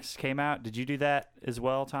when Next came out. Did you do that as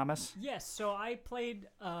well, Thomas? Yes. So I played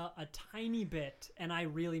a tiny bit, and I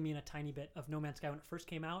really mean a tiny bit, of No Man's Sky when it first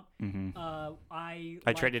came out. Mm-hmm. I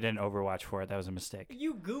traded in Overwatch for it. That was a mistake.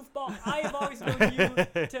 You goofball! I have always known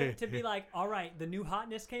you to be like, all right, the new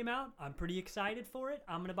hotness came out. I'm pretty excited for it.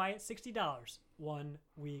 I'm gonna buy it $60. 1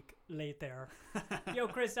 week later, yo,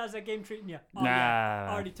 Chris, how's that game treating you? Oh, yeah,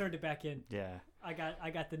 already turned it back in. Yeah. I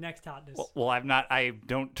got the next hotness. Well, I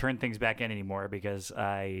don't turn things back in anymore because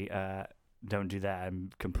I don't do that. I'm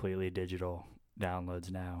completely digital downloads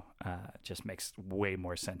now. It just makes way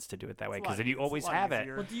more sense to do it that way because then you always have it.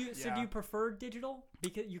 Well, do you prefer digital?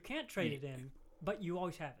 Because you can't trade it in, but you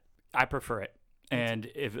always have it. I prefer it. And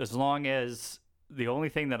as long as the only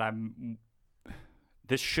thing that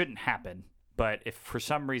this shouldn't happen, but if for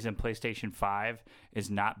some reason PlayStation 5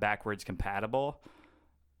 is not backwards compatible,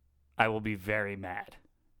 I will be very mad.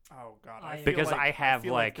 Oh God! I have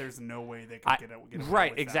there's no way they could get away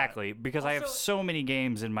right, with exactly. That. Because I have so many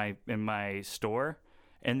games in my store,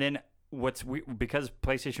 and then because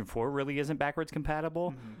PlayStation 4 really isn't backwards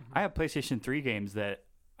compatible, I have PlayStation 3 games that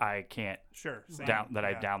I can't I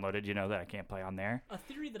downloaded, that I can't play on there. A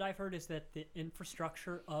theory that I've heard is that the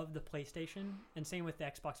infrastructure of the PlayStation, and same with the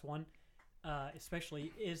Xbox One,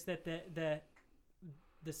 especially, is that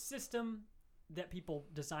the system that people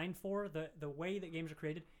design for, the way that games are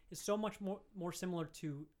created, is so much more similar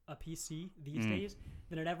to a PC these days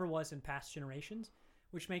than it ever was in past generations,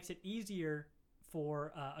 which makes it easier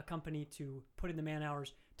for a company to put in the man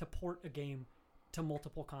hours to port a game to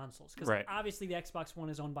multiple consoles. Because obviously the Xbox One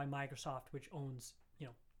is owned by Microsoft, which owns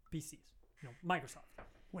PCs. Microsoft.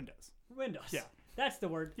 Windows. Yeah. That's the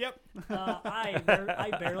word. Yep.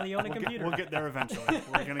 I barely own a computer. We'll get there eventually.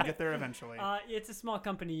 We're gonna get there eventually. It's a small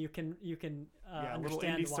company. You can a little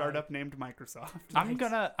understand indie why. startup named Microsoft. I'm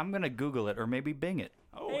gonna Google it or maybe Bing it.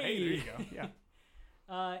 Oh, hey, there you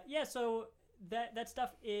go. Yeah. So that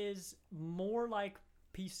stuff is more like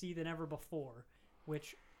PC than ever before,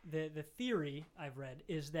 which the theory I've read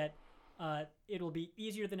is that it'll be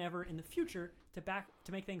easier than ever in the future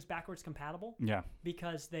to make things backwards compatible. Yeah.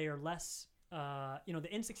 Because they are less. The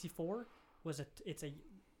N64 it's a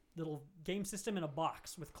little game system in a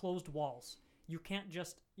box with closed walls. You can't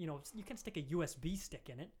just you can stick a USB stick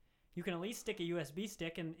in it. You can at least stick a USB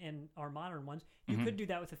stick in our modern ones. You could do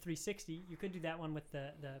that with the 360. You could do that one with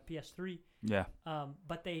the PS3. Yeah.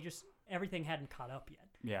 But everything hadn't caught up yet.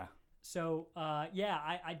 Yeah. So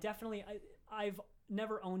I definitely I've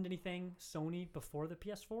never owned anything Sony before the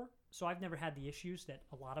PS4, so I've never had the issues that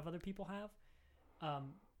a lot of other people have.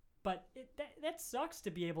 But that sucks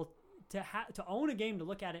to be able to own a game, to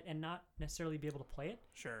look at it and not necessarily be able to play it.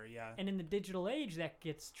 Sure, yeah. And in the digital age, that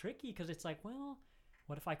gets tricky because it's like, well,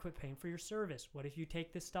 what if I quit paying for your service? What if you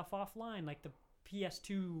take this stuff offline? Like the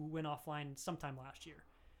PS2 went offline sometime last year,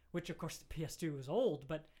 which of course the PS2 is old,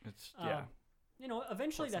 but It's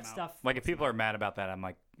eventually that stuff. Like if people are mad about that, I'm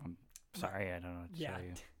sorry, I don't know what to tell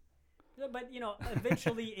you. But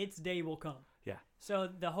eventually its day will come. Yeah. So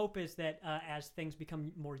the hope is that as things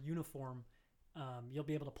become more uniform, you'll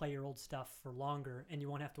be able to play your old stuff for longer, and you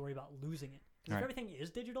won't have to worry about losing it. Because if everything is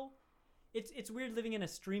digital, it's weird living in a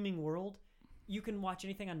streaming world. You can watch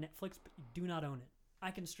anything on Netflix, but you do not own it.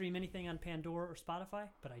 I can stream anything on Pandora or Spotify,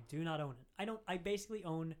 but I do not own it. I basically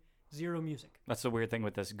own zero music. That's the weird thing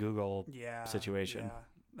with this Google situation. Yeah.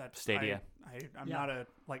 That's Stadia. I'm not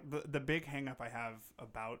the big hang up I have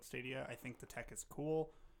about Stadia. I think the tech is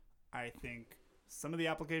cool. I think some of the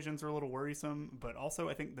applications are a little worrisome, but also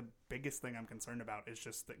I think the biggest thing I'm concerned about is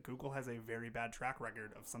just that Google has a very bad track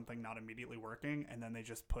record of something not immediately working, and then they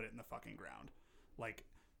just put it in the fucking ground. Like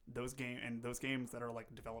those games that are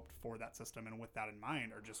like developed for that system and with that in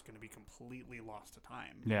mind are just going to be completely lost to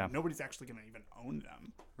time. Yeah. Nobody's actually going to even own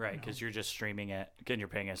them. Right, because you're just streaming it and you're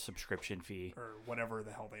paying a subscription fee or whatever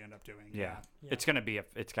the hell they end up doing. Yeah. It's got to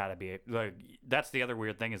be like, that's the other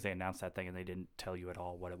weird thing is they announced that thing and they didn't tell you at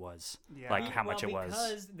all what it was. Yeah. Like how much it was.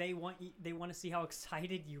 Because they want to see how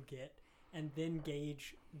excited you get and then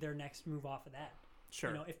gauge their next move off of that.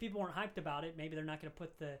 Sure. If people weren't hyped about it, maybe they're not going to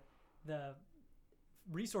put the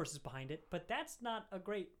resources behind it, but that's not a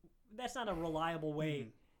reliable way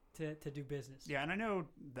to do business. Yeah, and I know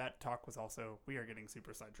that talk was also, we are getting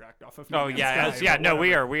super sidetracked off of we are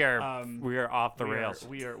off the rails.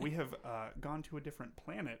 We have gone to a different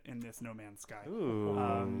planet in this No Man's Sky.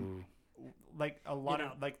 Ooh. Like a lot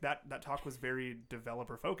of like that talk was very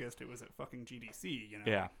developer focused. It was at fucking GDC,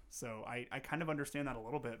 Yeah. So I kind of understand that a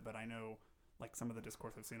little bit, but I know like some of the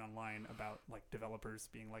discourse I've seen online about like developers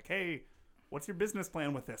being like, hey, what's your business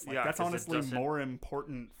plan with this? Like, that's honestly more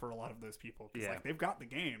important for a lot of those people. Because like, they've got the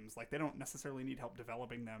games. Like, they don't necessarily need help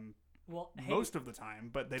developing them most of the time,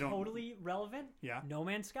 but they don't. Totally relevant. Yeah. No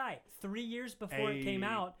Man's Sky. 3 years before it came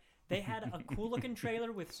out, they had a cool-looking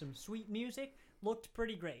trailer with some sweet music. Looked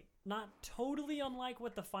pretty great. Not totally unlike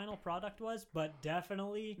what the final product was, but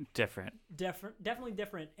definitely different. Definitely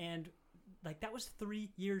different. And, like, that was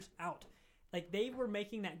 3 years out. Like, they were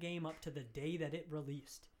making that game up to the day that it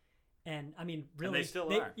released. And I mean, really, and they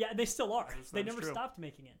still are. Yeah, they still are. They never true. stopped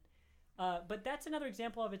making it. But that's another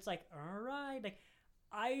example of it's like, all right, like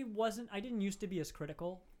I didn't used to be as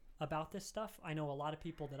critical about this stuff. I know a lot of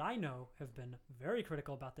people that I know have been very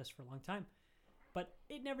critical about this for a long time. But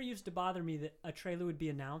it never used to bother me that a trailer would be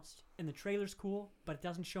announced and the trailer's cool, but it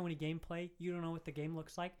doesn't show any gameplay. You don't know what the game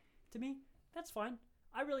looks like. To me, that's fine.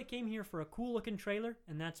 I really came here for a cool looking trailer,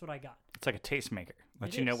 and that's what I got. It's like a tastemaker.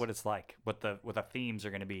 Let you know what it's like, what the themes are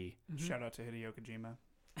going to be. Mm-hmm. Shout out to Hideo Kojima.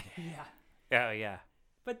 Yeah. Oh yeah.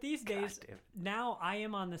 But these days, now I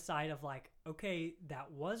am on the side of like, okay,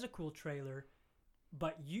 that was a cool trailer,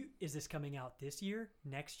 but is this coming out this year,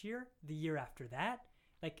 next year, the year after that?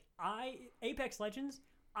 Like Apex Legends,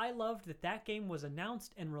 I loved that game was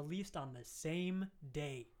announced and released on the same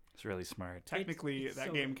day. It's really smart. Technically,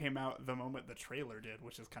 that game came out the moment the trailer did,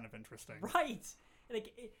 which is kind of interesting. Right.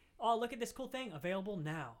 Like, look at this cool thing available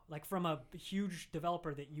now, like from a huge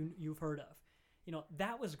developer that you've heard of.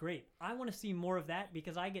 That was great. I want to see more of that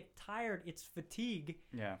because I get tired. It's fatigue.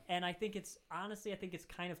 Yeah. And I think it's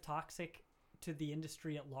kind of toxic to the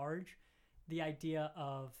industry at large. The idea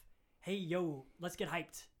of, hey, yo, let's get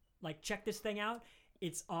hyped. Like, check this thing out.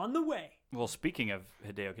 It's on the way. Well, speaking of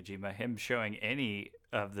Hideo Kojima, him showing any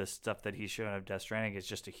of the stuff that he's shown of Death Stranding is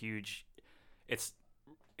just a huge. It's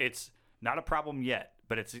not a problem yet,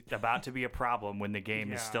 but it's about to be a problem when the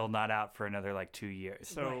game is still not out for another like 2 years.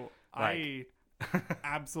 So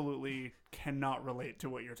absolutely cannot relate to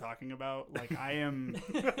what you're talking about. Like I am.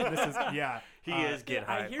 This is He is get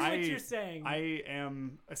I hyped. hear what you're saying. I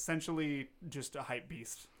am essentially just a hype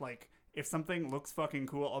beast. Like if something looks fucking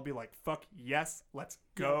cool, I'll be like, "Fuck yes, let's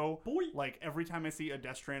go!" Yeah, boy. Like every time I see a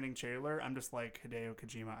Death Stranding trailer, I'm just like, Hideo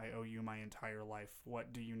Kojima, I owe you my entire life.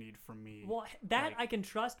 What do you need from me? Well, that Like- I can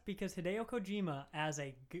trust because Hideo Kojima, as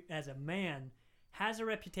a man, has a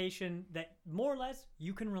reputation that more or less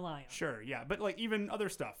you can rely on. Sure, yeah, but like even other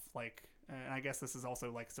stuff, like, and I guess this is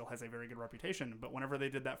also like still has a very good reputation. But whenever they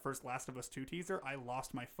did that first Last of Us 2 teaser, I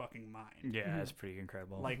lost my fucking mind. Yeah, it's pretty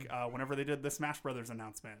incredible. Like whenever they did the Smash Brothers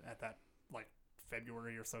announcement at that like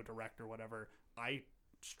February or so direct or whatever, I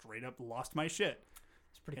straight up lost my shit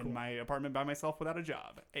It's pretty in cool. my apartment by myself without a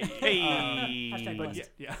job. hey, Hashtag But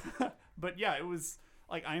blessed. yeah, but yeah, it was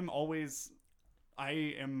like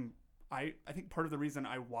I think part of the reason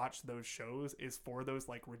I watch those shows is for those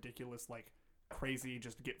like ridiculous, like crazy,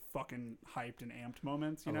 just get fucking hyped and amped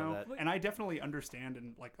moments, you I love know? that. And I definitely understand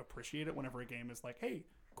and like appreciate it whenever a game is like, hey,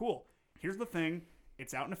 cool, here's the thing.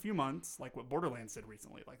 It's out in a few months, like what Borderlands did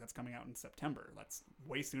recently. Like that's coming out in September. That's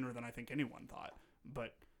way sooner than I think anyone thought.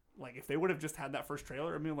 But like if they would have just had that first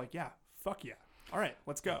trailer, I'd be like, yeah, fuck yeah. All right,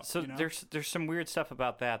 let's go. So you know? there's some weird stuff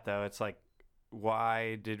about that though. It's like,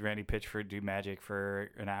 why did Randy Pitchford do magic for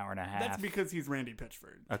an hour and a half? That's because he's Randy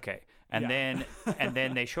Pitchford. Okay, and Yeah.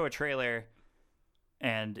 then they show a trailer,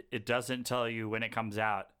 and it doesn't tell you when it comes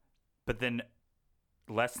out, but then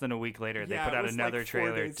less than a week later they Yeah, put it out was another like 4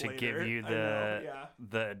 trailer days to later. give you I know, yeah.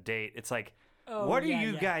 the date. It's like, Oh, what are yeah,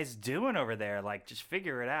 you yeah. guys doing over there? Like, just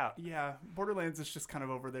figure it out. Yeah, Borderlands is just kind of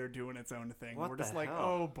over there doing its own thing. What We're just the like, hell?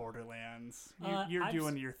 oh, Borderlands, you're I'm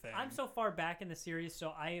doing s- your thing. I'm so far back in the series, so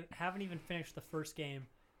I haven't even finished the first game.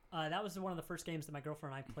 That was one of the first games that my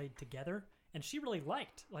girlfriend and I played together, and she really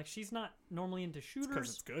liked. Like, she's not normally into shooters. because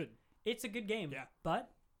it's good. It's a good game, Yeah.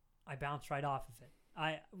 but I bounced right off of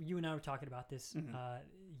it. You and I were talking about this Mm-hmm.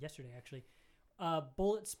 yesterday, actually.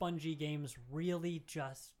 Bullet spongy games really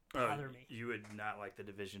just bother me. You would not like the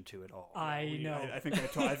Division 2 at all. I know. I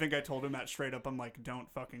think I told him that straight up. I'm like,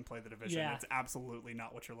 don't fucking play the Division. Yeah. It's absolutely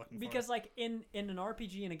not what you're looking for. Because like in an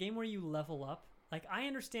RPG, in a game where you level up, like I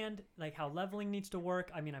understand like how leveling needs to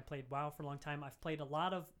work. I mean, I played WoW for a long time. I've played a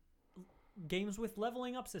lot of games with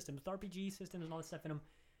leveling up systems, with RPG systems and all this stuff in them.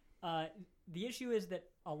 The issue is that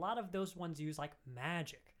a lot of those ones use like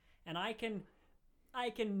magic, and I can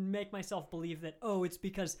make myself believe that it's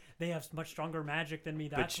because they have much stronger magic than me.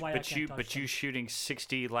 That's why I can't touch them. you shooting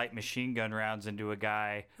 60 light machine gun rounds into a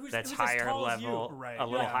guy Who's that's as higher tall as you. level, Right, a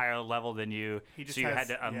little yeah. higher level than you. He just So you has-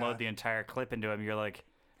 had to unload yeah. the entire clip into him. You're like,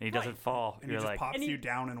 and he doesn't Right. fall. and he You're just like, pops And he- you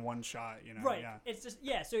down in one shot. You know, Right. Yeah. It's just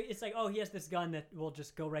so it's like he has this gun that will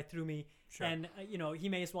just go right through me, Sure. and he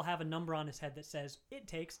may as well have a number on his head that says it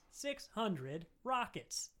takes 600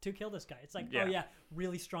 rockets to kill this guy. It's like Yeah.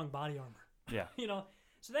 really strong body armor. yeah.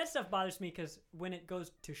 So that stuff bothers me because when it goes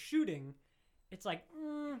to shooting, it's like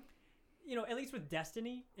at least with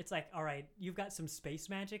Destiny, it's like, all right, you've got some space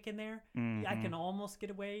magic in there. Mm-hmm. I can almost get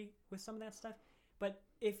away with some of that stuff. But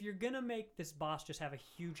if you're gonna make this boss just have a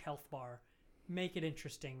huge health bar, make it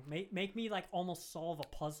interesting. Make me like almost solve a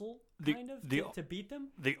puzzle to beat them.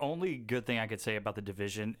 The only good thing I could say about the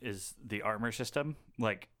Division is the armor system.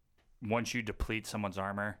 Like, once you deplete someone's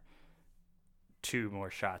armor, 2 more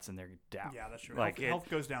shots and they're down. Yeah, that's true. Like health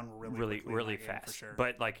goes down really quickly in that game, fast. for sure.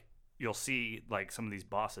 But like, you'll see like some of these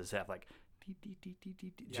bosses have like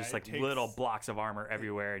just it like takes- little blocks of armor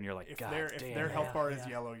everywhere, and you're like, if God their damn. health bar is Yeah.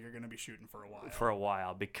 yellow, you're gonna be shooting for a while. For a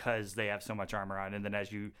while, because they have so much armor on, and then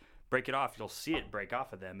as you break it off, you'll see it break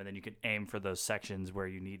off of them, and then you can aim for those sections where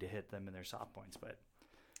you need to hit them in their soft points. But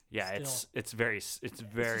yeah, it's very It's just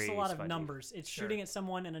a lot of spongy. numbers. It's Sure. shooting at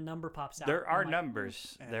someone and a number pops out. There I'm are like,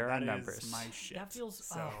 numbers. And There are that is numbers. my shit. That feels.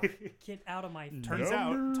 So Get out of my. turns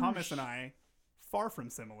out Thomas and I, far from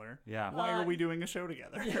similar. Yeah. Why are we doing a show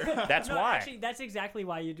together? That's No, why. Actually, that's exactly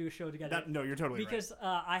why you do a show together. No, you're totally Because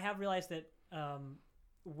I have realized that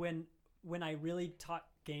when I really talk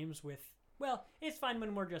games with, well, it's fine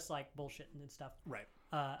when we're just like bullshitting and stuff. right.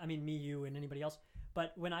 I mean, me, you, and anybody else.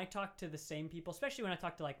 But when I talk to the same people, especially when I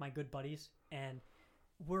talk to like my good buddies, and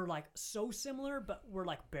we're like so similar, but we're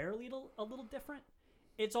like barely a little different,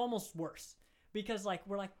 it's almost worse. Because like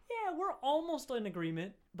we're like, yeah, we're almost in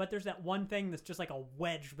agreement, but there's that one thing that's just like a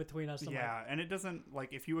wedge between us. I'm Yeah, and it doesn't,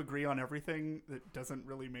 like, if you agree on everything, it doesn't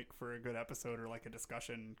really make for a good episode or like a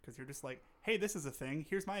discussion, because you're just like, hey, this is a thing.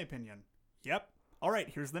 Here's my opinion. Yep. All right,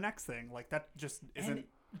 here's the next thing. Like, that just isn't. And,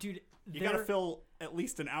 dude, You gotta fill at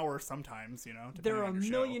least an hour sometimes, you know. there depending are a on your show.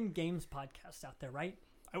 million games podcasts out there, right?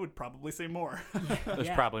 I would probably say more. There's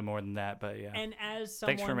probably more than that, but yeah. And as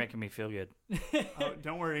someone... Thanks for making me feel good. Oh,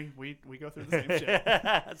 don't worry. We go through the same shit.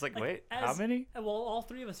 It's like, wait, how many? Well, all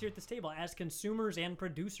three of us here at this table, as consumers and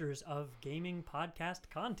producers of gaming podcast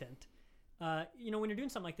content, when you're doing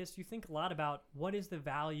something like this, you think a lot about what is the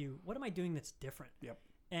value? What am I doing that's different? Yep.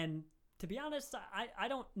 And to be honest, I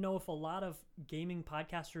don't know if a lot of gaming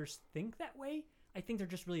podcasters think that way. I think they're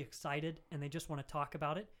just really excited and they just want to talk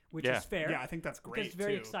about it, which is fair. Yeah, I think that's great. It's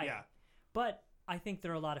very too. exciting. Yeah. But I think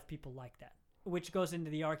there are a lot of people like that, which goes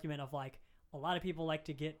into the argument of like a lot of people like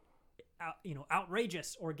to get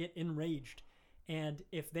outrageous or get enraged. And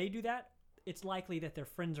if they do that, it's likely that their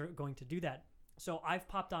friends are going to do that. So I've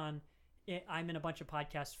popped on, I'm in a bunch of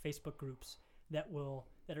podcast Facebook groups that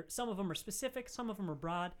are, some of them are specific, some of them are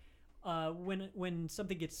broad. When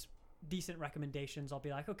something gets decent recommendations, I'll be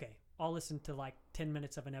like, okay, I'll listen to like 10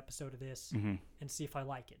 minutes of an episode of this and see if I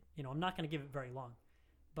like it. I'm not going to give it very long,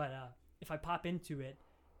 but if I pop into it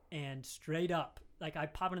and straight up, like I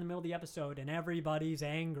pop in the middle of the episode and everybody's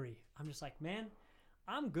angry, I'm just like, man,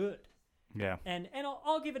 I'm good. Yeah. And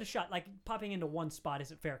I'll give it a shot. Like popping into one spot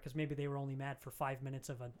isn't fair because maybe they were only mad for 5 minutes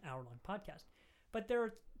of an hour-long podcast. But there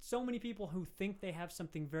are so many people who think they have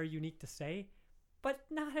something very unique to say, but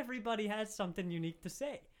not everybody has something unique to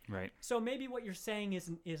say. Right. So maybe what you're saying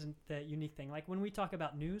isn't the unique thing. Like when we talk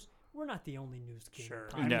about news, we're not the only news game. Sure.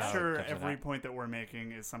 podcast. I'm No, sure definitely every not. point that we're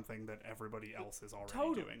making is something that everybody else is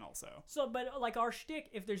already doing also. So, but like our shtick,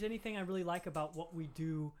 if there's anything I really like about what we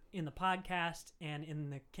do in the podcast and in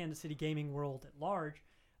the Kansas City gaming world at large,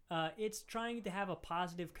 it's trying to have a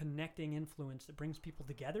positive connecting influence that brings people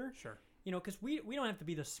together. Sure. Because we don't have to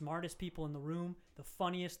be the smartest people in the room, the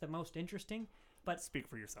funniest, the most interesting, but Speak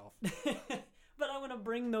for yourself. but I want to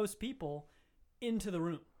bring those people into the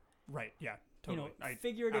room. Right. Yeah. Totally. I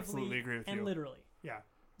Figuratively absolutely agree with and you. literally. Yeah.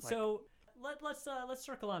 So let's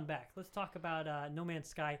circle on back. Let's talk about No Man's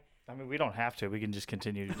Sky. I mean, we don't have to. We can just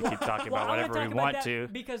continue to keep talking Well, about I wanna whatever talk we about want that to.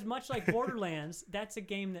 because much like Borderlands, that's a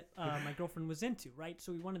game that my girlfriend was into, right?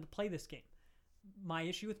 So we wanted to play this game. My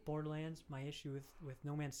issue with Borderlands, my issue with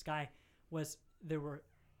No Man's Sky was there were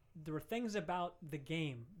things about the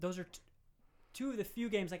game. Those are two of the few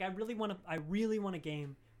games like I really want a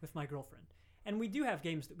game with my girlfriend, and we do have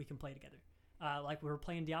games that we can play together. Like we're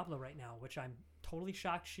playing Diablo right now, which I'm totally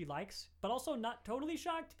shocked she likes, but also not totally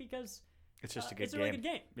shocked because It's just a good it's a game. really good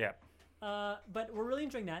game. Yeah. But we're really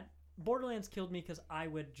enjoying that. Borderlands killed me because I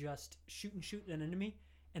would just shoot an enemy,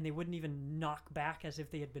 and they wouldn't even knock back as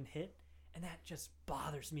if they had been hit, and that just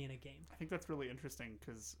bothers me in a game. I think that's really interesting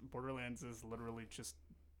because Borderlands is literally just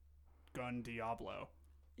gun Diablo.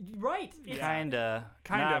 Right. Kind of,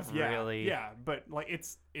 yeah, really. Yeah, but like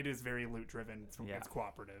it is very loot driven. Yeah. It's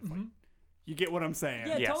cooperative. Like, you get what I'm saying.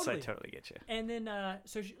 Yeah, Yes, totally. I totally get you. And then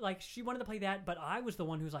so she wanted to play that, but I was the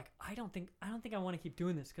one who's like, I don't think I want to keep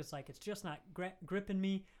doing this because like it's just not gripping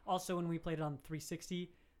me. Also, when we played it on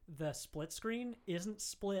 360, the split screen isn't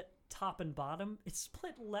split top and bottom; it's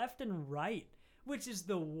split left and right, which is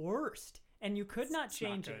the worst. And you could not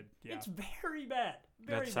change it. Yeah. It's very bad.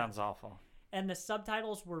 Very That sounds awful. And the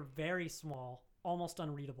subtitles were very small, almost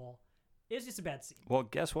unreadable. It's just a bad scene. Well,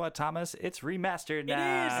 guess what, Thomas? It's remastered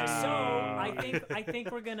now. It is. So I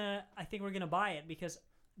think we're gonna buy it because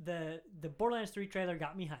the Borderlands 3 trailer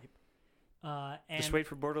got me hype. And Just wait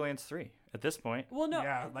for Borderlands 3 at this point. Well, no.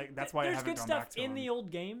 Yeah, like that's why I there's haven't good gone stuff back to in them. the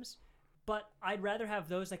old games, but I'd rather have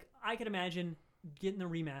those. Like I could imagine getting the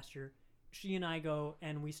remaster. She and I go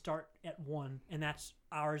and we start at 1, and that's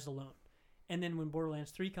ours alone. And then when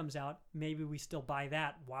Borderlands 3 comes out, maybe we still buy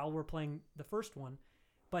that while we're playing the first one.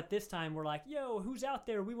 But this time we're like, yo, who's out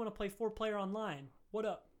there? We want to play 4-player online. What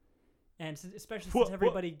up? And especially since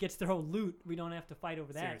everybody gets their own loot, we don't have to fight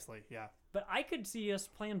over that. Seriously, yeah. But I could see us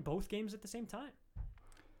playing both games at the same time.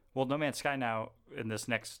 Well, No Man's Sky now, in this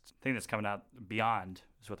next thing that's coming out, Beyond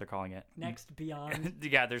is what they're calling it. Next, Beyond.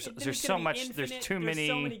 Yeah, there's so much. Infinite. There's too There's many.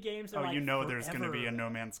 so many games. Oh, Like there's going to be a forever. No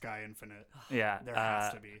Man's Sky Infinite. Yeah, There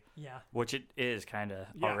has to be. Yeah. which it is kind of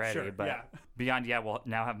Yeah, already. sure, But yeah. Beyond, will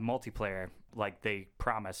now have multiplayer like they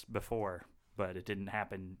promised before, but it didn't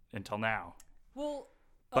happen until now. Well,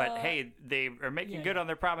 But hey, they are making yeah. good on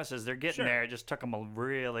their promises. They're getting Sure. there. It just took them a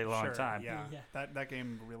really long Sure, time. Yeah. Yeah. That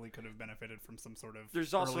game really could have benefited from some sort of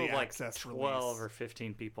There's also early like access 12 release. or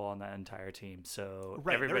 15 people on that entire team, so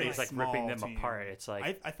Right, they're everybody's a like ripping small them team. apart. It's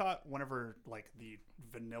like I thought whenever like the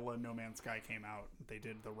vanilla No Man's Sky came out, they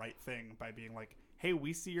did the right thing by being like, "Hey,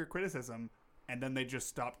 we see your criticism," and then they just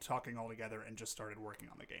stopped talking altogether and just started working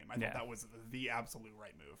on the game. I thought that was the absolute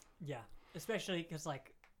right move. yeah, especially because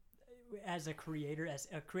like, as a creator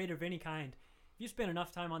of any kind, if you spend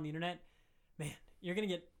enough time on the internet, man, you're gonna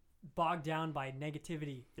get bogged down by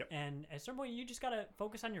negativity. Yep. And at some point, you just got to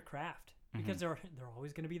focus on your craft because there are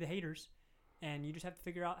always going to be the haters, and you just have to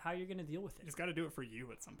figure out how you're going to deal with it. You just got to do it for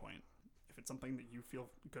you at some point. If it's something that you feel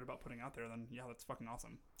good about putting out there, then yeah, that's fucking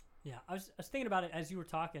awesome. Yeah, I was thinking about it as you were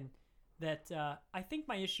talking, that I think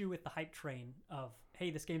my issue with the hype train of,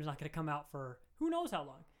 hey, this game's not going to come out for who knows how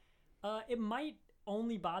long, it might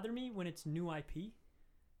only bother me when it's new IP.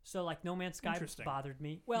 So, like, No Man's Sky bothered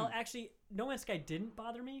me. Well, actually, No Man's Sky didn't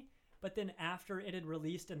bother me, but then after it had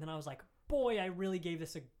released, and then I was like, boy, I really gave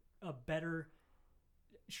this a better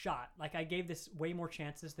shot. Like, I gave this way more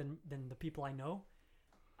chances than the people I know.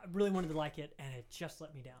 I really wanted to like it, and it just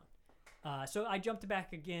let me down. So I jumped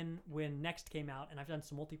back again when Next came out, and I've done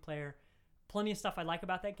some multiplayer. Plenty of stuff I like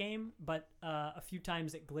about that game, but a few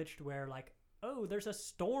times it glitched where, like, oh, there's a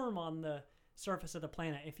storm on the surface of the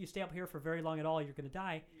planet. If you stay up here for very long at all, you're going to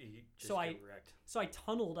die. So I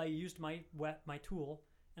tunneled. I used my tool,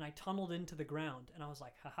 and I tunneled into the ground, and I was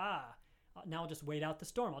like, haha, now I'll just wait out the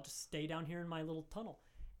storm. I'll just stay down here in my little tunnel.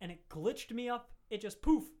 And it glitched me up. It just,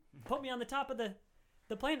 poof, put me on the top of the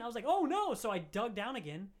plane. I was like, oh no. So I dug down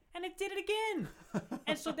again, and it did it again.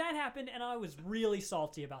 And so that happened, and I was really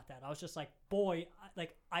salty about that. I was just like, boy,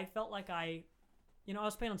 I felt like I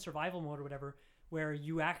was playing on survival mode or whatever, where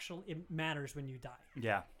it matters when you die.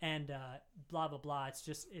 Yeah. And blah, blah, blah. It's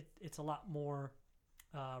just, it's a lot more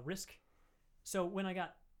risk. So when I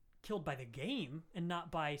got killed by the game and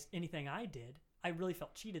not by anything I did, I really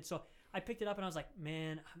felt cheated. So I picked it up and I was like,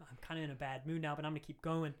 man, I'm kind of in a bad mood now, but I'm going to keep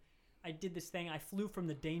going. I did this thing. I flew from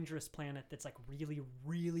the dangerous planet that's like really,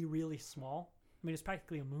 really, really small. I mean, it's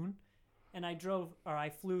practically a moon. And I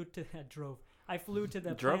flew to the Drove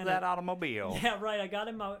planet. that automobile. Yeah, right. I got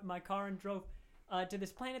in my car and drove to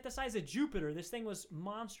this planet the size of Jupiter. This thing was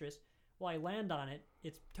monstrous. Well, I land on it.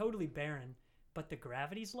 It's totally barren, but the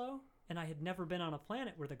gravity's low. And I had never been on a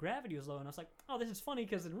planet where the gravity was low. And I was like, oh, this is funny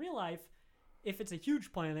because in real life, if it's a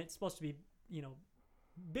huge planet, it's supposed to be,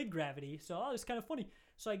 big gravity. So, it's kind of funny.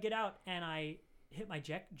 So I get out and I hit my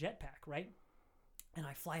jetpack, right? And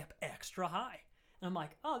I fly up extra high. And I'm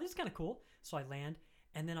like, oh, this is kind of cool. So I land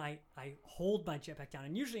and then I hold my jetpack down.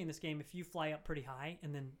 And usually in this game, if you fly up pretty high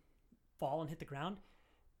and then fall and hit the ground,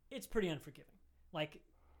 it's pretty unforgiving. Like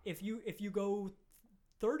if you go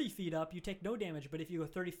 30 feet up, you take no damage. But if you go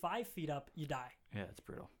 35 feet up, you die. Yeah, it's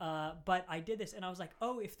brutal. But I did this and I was like,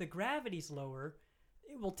 oh, if the gravity's lower,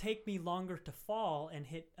 it will take me longer to fall and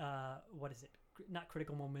hit, what is it? Not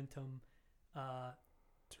critical momentum.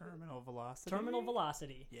 Terminal velocity. Terminal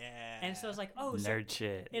velocity. Yeah. And so I was like, oh, nerd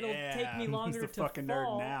shit. It'll take me longer to to fucking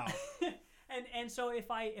fall. nerd now. and so if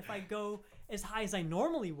I go as high as I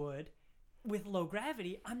normally would with low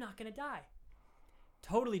gravity, I'm not gonna die.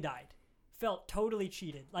 Totally died. Felt totally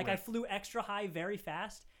cheated. Like I flew extra high very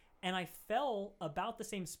fast, and I fell about the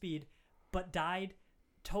same speed, but died.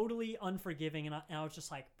 Totally unforgiving, and I was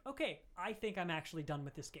just like, okay, I think I'm actually done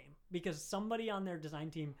with this game because somebody on their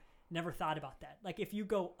design team never thought about that. Like, if you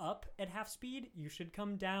go up at half speed, you should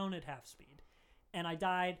come down at half speed. And I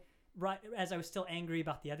died right as I was still angry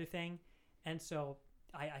about the other thing, and so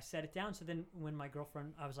I set it down. So then when my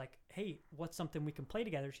girlfriend, I was like, hey, what's something we can play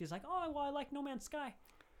together? She's like, oh, well, I like No Man's Sky.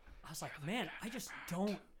 I was like, man, I just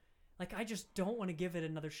don't want to give it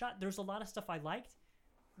another shot. There's a lot of stuff I liked.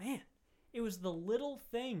 Man, it was the little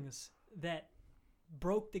things that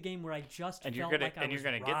broke the game where I just felt like I was you're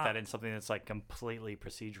gonna robbed. get that in something that's like completely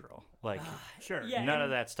procedural. Like, sure, yeah, none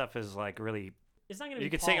of that stuff is like really. It's not gonna be. You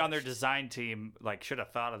could polished. say on their design team like should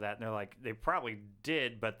have thought of that, and they're like they probably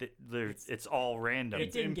did, but it's all random.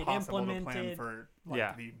 It didn't get impossible to implemented. plan for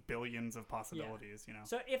the billions of possibilities.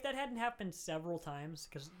 So if that hadn't happened several times,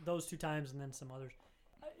 because those 2 times and then some others,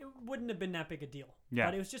 it wouldn't have been that big a deal. Yeah.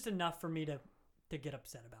 But it was just enough for me to get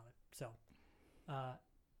upset about it. So,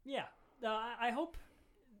 I hope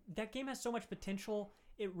that game has so much potential.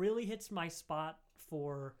 It really hits my spot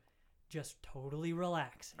for just totally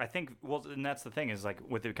relaxing. I think, well, and that's the thing is like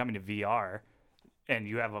with it coming to VR, and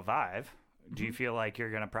you have a Vive. Do you feel like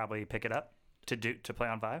you're gonna probably pick it up to play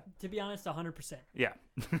on Vive? To be honest, 100%. Yeah.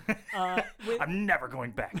 I'm never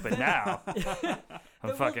going back, but now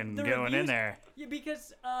I'm fucking going in there. Yeah,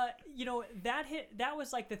 because that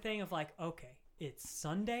was like the thing of like, okay, it's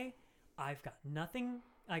Sunday. I've got nothing.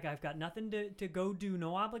 Like I've got nothing to go do.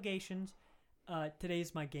 No obligations.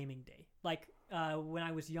 Today's my gaming day. Like when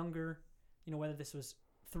I was younger, whether this was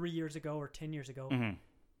 3 years ago or 10 years ago,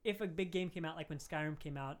 if a big game came out, like when Skyrim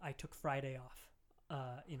came out, I took Friday off.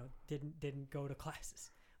 Didn't go to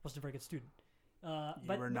classes. Wasn't a very good student.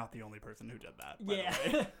 You were not the only person who did that.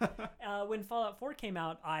 Yeah. When Fallout 4 came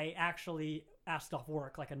out, I actually asked off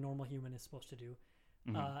work like a normal human is supposed to do.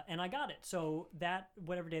 and I got it. So that,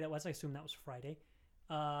 whatever day that was, I assume that was Friday.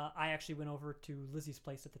 I actually went over to Lizzie's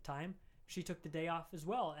place at the time. She took the day off as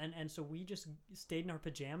well. And so we just stayed in our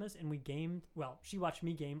pajamas and we gamed. Well, she watched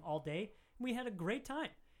me game all day. And we had a great time.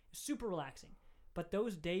 Super relaxing. But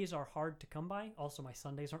those days are hard to come by. Also, my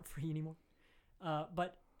Sundays aren't free anymore.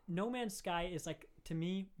 But No Man's Sky is, like, to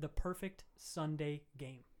me, the perfect Sunday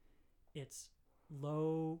game. It's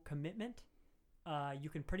low commitment. You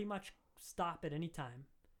can pretty much stop at any time.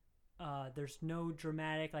 There's no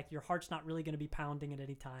dramatic, like, your heart's not really going to be pounding at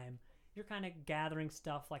any time. You're kind of gathering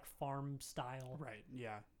stuff like farm style. Right,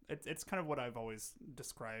 yeah. It's kind of what I've always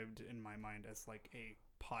described in my mind as like a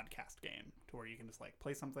podcast game, to where you can just like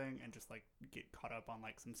play something and just like get caught up on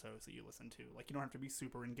like some shows that you listen to. Like, you don't have to be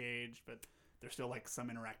super engaged, but there's still like some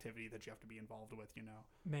interactivity that you have to be involved with, you know.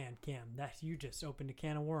 Man, Cam, that you just opened a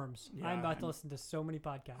can of worms. Yeah, I'm about to listen to so many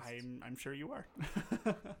podcasts. I'm sure you are.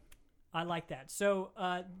 I like that. So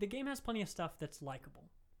the game has plenty of stuff that's likable.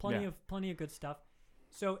 Plenty of good stuff.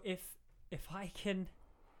 So if I can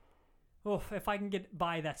get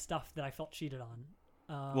by that stuff that I felt cheated on.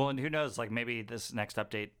 Well, and who knows? Like, maybe this next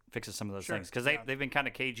update fixes some of those things, because they've been kind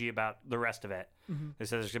of cagey about the rest of it. Mm-hmm. They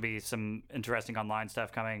said there's gonna be some interesting online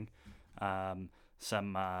stuff coming. There's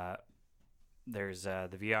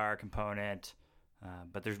the VR component,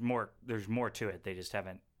 but there's more to it. They just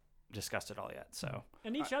haven't discussed it all yet. So,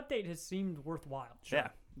 and each update has seemed worthwhile. Sure. Yeah,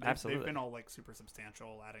 absolutely. They've been all like super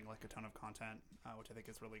substantial, adding like a ton of content, which I think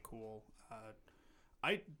is really cool.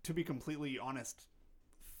 I, to be completely honest,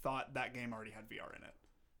 thought that game already had VR in it,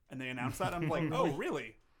 and they announced that. I'm like, oh,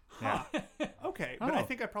 really? Huh. Yeah. Okay. But I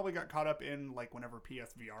think I probably got caught up in like whenever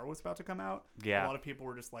PSVR was about to come out. Yeah. A lot of people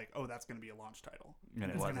were just like, oh, that's going to be a launch title.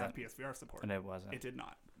 And it's going to have PSVR support. And it wasn't. It did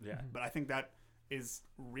not. Yeah. But I think that is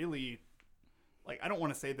really, like, I don't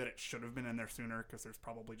want to say that it should have been in there sooner, because there's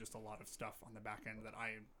probably just a lot of stuff on the back end that I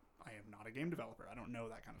am not a game developer. I don't know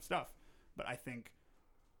that kind of stuff. But I think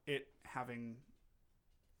it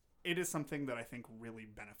is something that I think really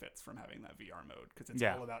benefits from having that VR mode, because it's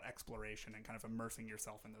all about exploration and kind of immersing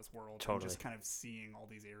yourself in those worlds and just kind of seeing all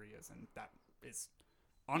these areas. And that is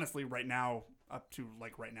honestly right now,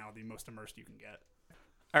 the most immersed you can get.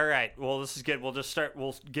 All right. Well, this is good.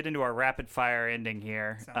 We'll get into our rapid fire ending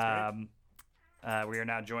here. Sounds great. We are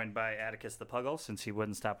now joined by Atticus the Puggle, since he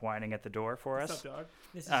wouldn't stop whining at the door for us. What's up, dog?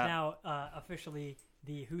 This is now officially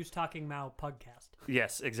the Who's Talking Mao podcast.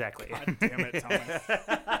 Yes, exactly. God damn it, Thomas.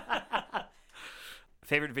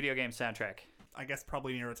 Favorite video game soundtrack? I guess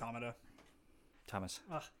probably Nier Automata. Thomas?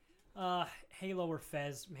 Halo or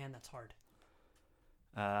Fez. Man, that's hard.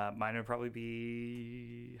 Mine would probably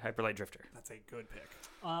be Hyper Light Drifter. That's a good pick.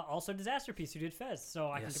 Also Disaster Piece, who did Fez, so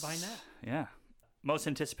I can combine that. Yeah. Most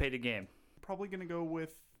anticipated game? Probably going to go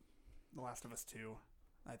with The Last of Us 2.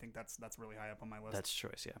 I think that's really high up on my list. That's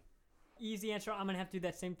choice, yeah. Easy answer. I'm going to have to do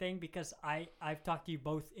that same thing, because I've talked to you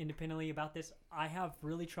both independently about this. I have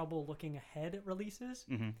really trouble looking ahead at releases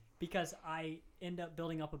because I end up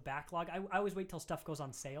building up a backlog. I always wait till stuff goes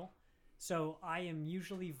on sale. So I am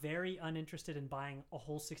usually very uninterested in buying a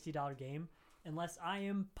whole $60 game unless I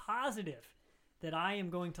am positive that I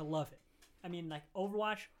am going to love it. I mean, like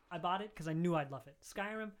Overwatch, I bought it because I knew I'd love it.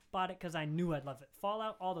 Skyrim, bought it because I knew I'd love it.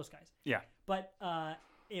 Fallout, all those guys. Yeah. But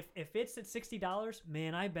if it's at $60,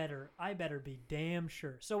 man, I better be damn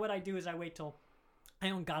sure. So what I do is I wait till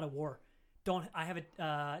I own God of War. I don't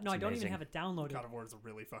even have it downloaded. God of War is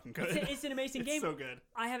really fucking good. It's an amazing game. It's so good.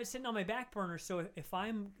 I have it sitting on my back burner, so if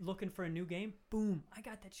I'm looking for a new game, boom, I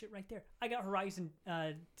got that shit right there. I got Horizon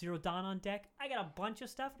Zero Dawn on deck. I got a bunch of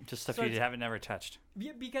stuff. Just stuff you haven't never touched.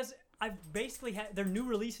 Yeah, because I've basically they're new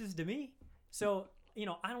releases to me. So,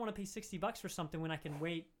 I don't want to pay $60 for something when I can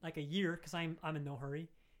wait like a year, because I'm in no hurry.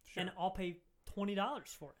 Sure. And I'll pay $20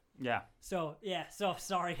 for it. Yeah. So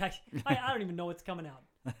sorry, I don't even know what's coming out.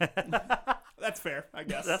 That's fair, I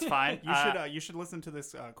guess. That's fine. You should listen to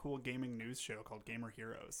this cool gaming news show called Gamer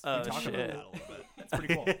Heroes. We talk about that a little bit. It's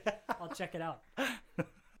pretty cool. I'll check it out.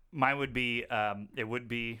 Mine would be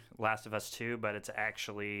Last of Us 2, but it's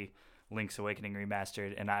actually Link's Awakening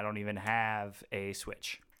remastered, and I don't even have a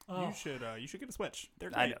Switch. Oh. You should get a Switch. They're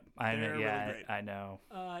great. I know. They're yeah, really great. I know.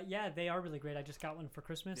 Yeah, they are really great. I just got one for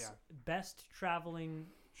Christmas. Yeah. Best traveling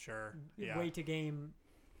way to game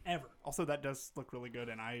ever. Also, that does look really good,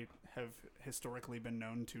 and I have historically been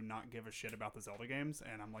known to not give a shit about the Zelda games,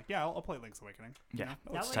 and I'm like, yeah, I'll play Link's Awakening. Yeah,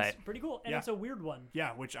 that one's pretty cool, and it's a weird one.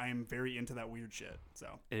 Yeah, which I am very into that weird shit.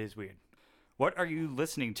 So it is weird. What are you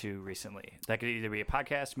listening to recently? That could either be a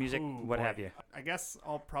podcast, music, what have you. I guess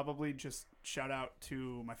I'll probably just shout out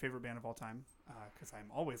to my favorite band of all time, because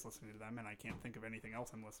I'm always listening to them, and I can't think of anything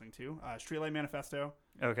else I'm listening to. Streetlight Manifesto.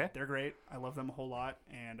 Okay. They're great. I love them a whole lot.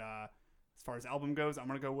 And as far as album goes, I'm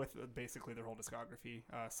going to go with basically their whole discography.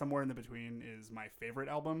 Somewhere in the Between is my favorite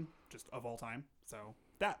album, just of all time. So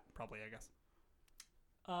that, probably, I guess.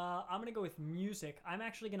 I'm going to go with music. I'm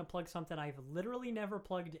actually going to plug something I've literally never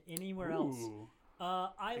plugged anywhere else.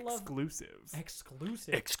 I love... Exclusives.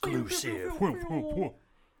 Exclusive.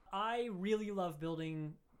 I really love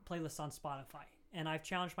building playlists on Spotify. And I've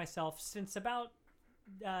challenged myself since about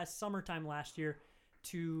summertime last year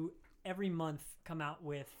to every month come out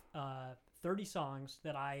with 30 songs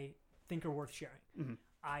that I think are worth sharing. Mm-hmm.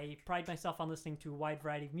 I pride myself on listening to a wide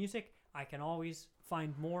variety of music. I can always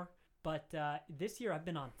find more. But this year I've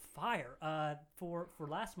been on fire. For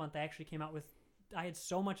last month, I actually came out with... I had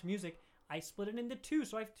so much music, I split it into 2.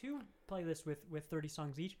 So I have 2 playlists with 30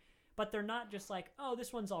 songs each. But they're not just like, oh,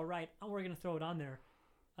 this one's all right. Oh, we're going to throw it on there.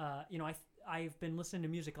 I've been listening to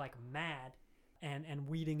music like mad and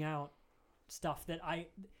weeding out stuff that I...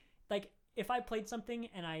 Like, if I played something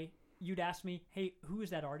and you'd ask me, hey, who is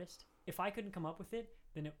that artist? If I couldn't come up with it,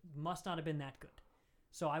 then it must not have been that good.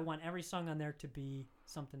 So I want every song on there to be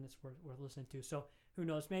something that's worth listening to. So who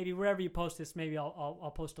knows? Maybe wherever you post this, maybe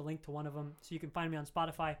I'll post a link to one of them so you can find me on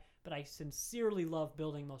Spotify. But I sincerely love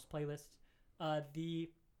building those playlists. My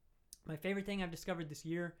favorite thing I've discovered this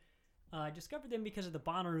year, I discovered them because of the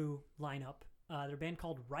Bonnaroo lineup. They're a band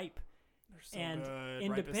called Ripe. They're so And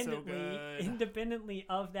good. independently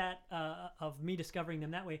of that, of me discovering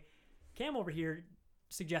them that way, Cam over here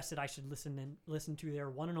suggested I should listen to their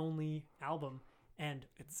one and only album. And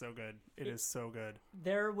it's so good. It is so good.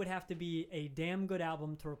 There would have to be a damn good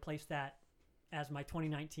album to replace that as my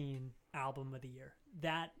 2019 album of the year.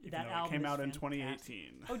 That album came out in fantastic.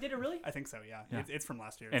 2018. Oh, did it really? I think so. Yeah. It's from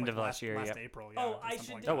last year. End like of last year. Last yeah. April. Yeah. Oh, I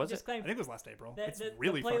should disclaim. I think it was last April. It's the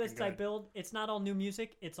really fucking playlists good. I build, it's not all new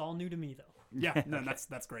music. It's all new to me though. Yeah. No,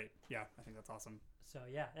 that's great. Yeah, I think that's awesome. So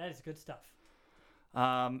yeah, that is good stuff.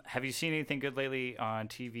 Have you seen anything good lately on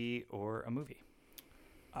TV or a movie?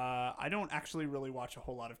 I don't actually really watch a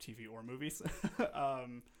whole lot of TV or movies.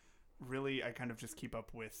 Really, I kind of just keep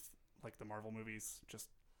up with like the Marvel movies, just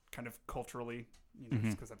kind of culturally,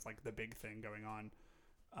 just because that's like the big thing going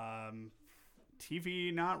on.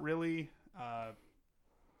 TV, not really.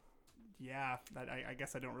 Yeah, I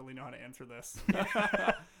guess I don't really know how to answer this.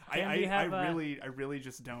 I really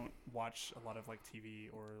just don't watch a lot of like TV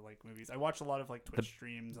or like movies. I watch a lot of like Twitch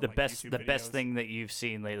streams. And, The YouTube best videos. thing that you've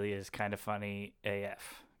seen lately is Kind of Funny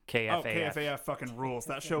AF. KFAF. Oh, KFAF fucking rules.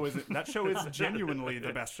 That show is genuinely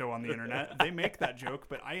the best show on the internet. They make that joke,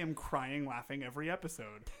 but I am crying laughing every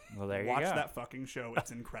episode. Well, there you Watch go. that fucking show.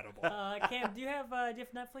 It's incredible. Cam, do you have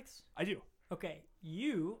Netflix? I do. Okay,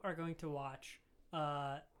 you are going to watch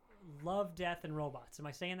Love, Death, and Robots. Am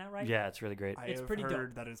I saying that right? Yeah, it's really great. I It's have pretty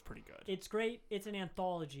heard dope. that is pretty good. It's great. It's an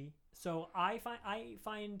anthology. So I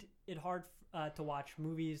find it hard to watch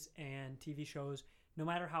movies and TV shows, no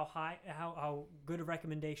matter how good of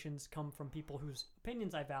recommendations come from people whose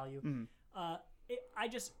opinions I value. I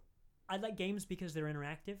like games because they're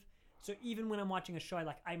interactive. So even when I'm watching a show,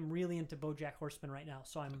 I'm really into BoJack Horseman right now.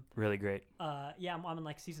 So I'm really great. I'm in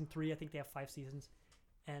like season 3. I think they have 5 seasons,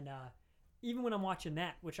 and even when I'm watching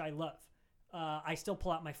that, which I love, I still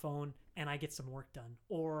pull out my phone and I get some work done,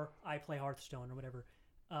 or I play Hearthstone or whatever.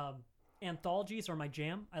 Anthologies are my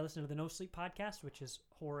jam. I listen to the No Sleep podcast, which is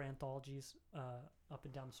horror anthologies up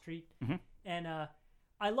and down the street. And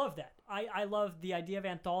I love that. I love the idea of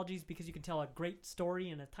anthologies because you can tell a great story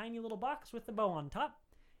in a tiny little box with the bow on top.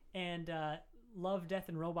 And Love, Death,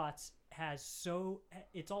 and Robots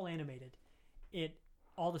it's all animated.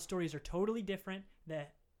 All the stories are totally different. The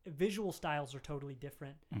visual styles are totally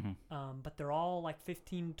different. But they're all like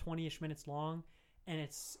 15, 20-ish minutes long, and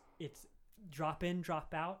it's drop in,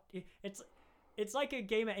 drop out. It's like a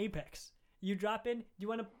game of Apex. You drop in. Do you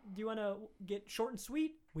want to get short and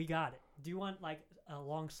sweet? We got it. Do you want like a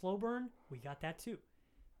long slow burn? We got that too.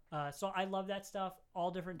 So I love that stuff.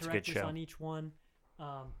 All different directors on each one.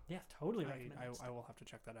 Yeah, totally recommend it. I will have to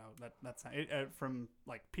check that out. That's from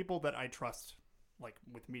like people that I trust, like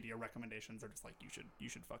with media recommendations. Are just like you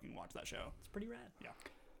should fucking watch that show. It's pretty rad.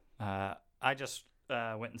 Yeah. I just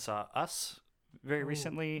went and saw Us very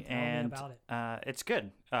recently, tell me and about it. it's good.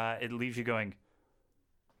 It leaves you going,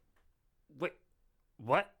 wait,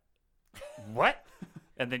 what? What?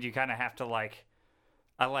 And then you kind of have to like,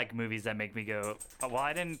 I like movies that make me go, oh, well,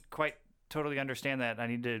 I didn't quite totally understand that. I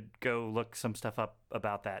need to go look some stuff up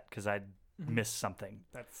about that because I missed something.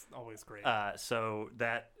 That's always great. So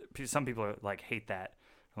that some people are like hate that.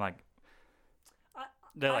 I'm like,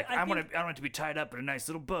 they're like, I want it to be tied up in a nice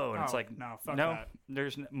little bow, and it's like, no, fuck that.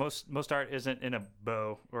 There's most art isn't in a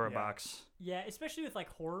bow or a box. Yeah, especially with like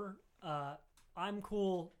horror. I'm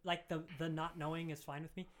cool. Like the not knowing is fine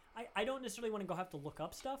with me. I don't necessarily want to go have to look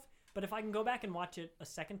up stuff, but if I can go back and watch it a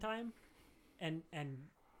second time, and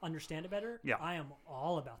understand it better, I am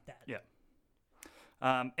all about that. Yeah.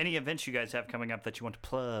 Any events you guys have coming up that you want to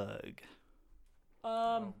plug?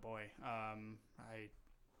 Oh boy.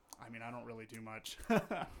 I mean, I don't really do much.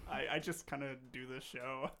 I just kind of do this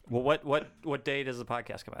show. Well, what day does the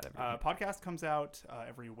podcast come out every week? Podcast comes out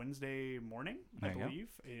every Wednesday morning, I believe,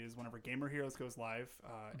 is whenever Gamer Heroes goes live.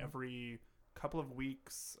 Every couple of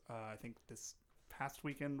weeks, I think this past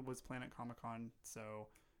weekend was Planet Comic-Con, so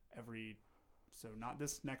not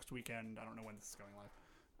this next weekend. I don't know when this is going live.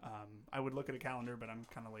 I would look at a calendar, but I'm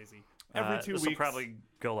kind of lazy. Every 2 weeks. This will probably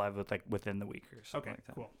go live within the week or something like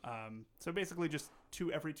that. Cool. So basically just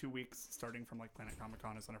every 2 weeks, starting from like Planet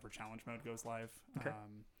Comic-Con is whenever challenge mode goes live. Okay.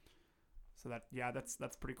 So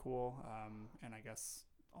that's pretty cool. And I guess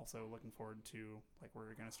also looking forward to like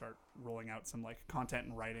we're going to start rolling out some like content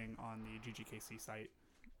and writing on the GGKC site,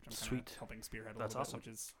 which I'm kind of helping spearhead a little bit, which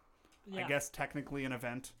is I guess technically an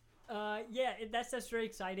event. That's very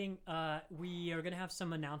exciting. We are going to have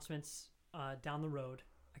some announcements down the road.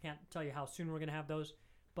 I can't tell you how soon we're going to have those,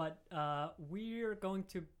 but we're going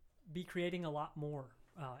to be creating a lot more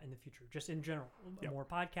in the future, just in general. More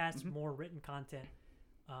podcasts, more written content,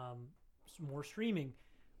 more streaming.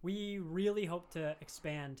 We really hope to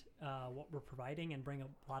expand what we're providing and bring a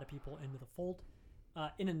lot of people into the fold.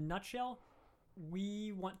 In a nutshell,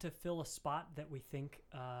 we want to fill a spot that we think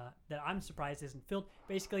that I'm surprised isn't filled.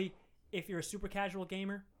 Basically, if you're a super casual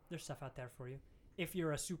gamer, there's stuff out there for you. If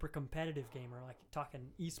you're a super competitive gamer, like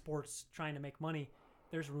talking esports, trying to make money,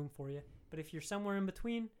 there's room for you. But if you're somewhere in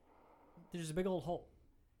between, there's a big old hole.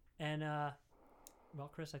 And, well,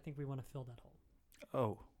 Chris, I think we want to fill that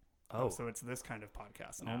hole. Oh, so it's this kind of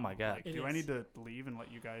podcast now. Oh, my God. Like, do I need to leave and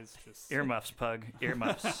let you guys just... Earmuffs, Pug.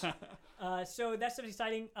 Earmuffs. So that's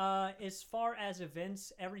exciting. As far as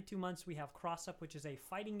events, every 2 months we have Cross Up, which is a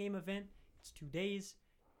fighting game event. It's 2 days.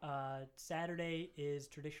 Saturday is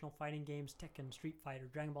traditional fighting games, Tekken, Street Fighter,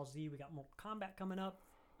 Dragon Ball Z. We got Mortal Kombat coming up.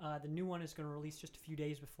 The new one is going to release just a few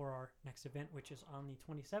days before our next event, which is on the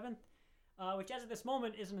 27th, which as of this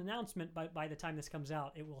moment is an announcement, but by the time this comes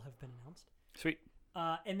out, it will have been announced. Sweet.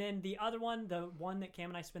 And then the other one, the one that Cam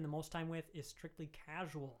and I spend the most time with, is Strictly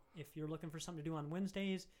Casual. If you're looking for something to do on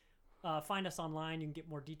Wednesdays, find us online. You can get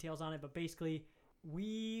more details on it. But basically,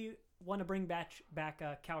 we want to bring back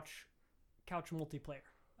couch multiplayer.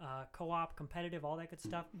 Co-op, competitive, all that good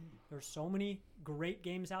stuff. There's so many great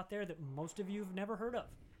games out there that most of you have never heard of.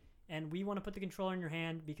 And we want to put the controller in your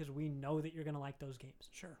hand because we know that you're going to like those games.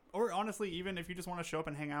 Sure. Or honestly, even if you just want to show up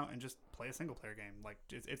and hang out and just play a single player game, like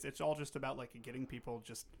it's all just about like getting people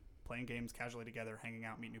just playing games casually together, hanging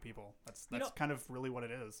out, meet new people. That's kind of really what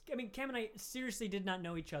it is. I mean, Cam and I seriously did not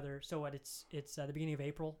know each other. So it's the beginning of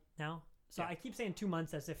April now. So I keep saying 2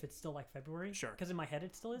 months as if it's still like February. Sure. Because in my head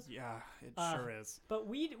it still is. Yeah, it sure is. But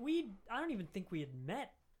I don't even think we had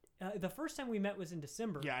met. The first time we met was in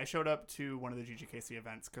December. Yeah, I showed up to one of the GGKC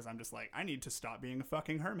events because I'm just like, I need to stop being a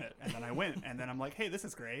fucking hermit. And then I went, and then I'm like, hey, this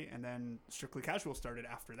is great. And then Strictly Casual started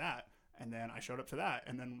after that. And then I showed up to that.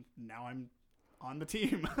 And then now I'm on the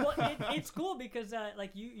team. Well, it's cool because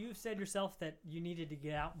like you've said yourself that you needed to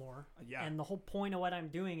get out more. Yeah. And the whole point of what I'm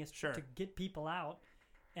doing is Sure. to get people out.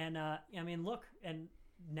 And I mean, look, and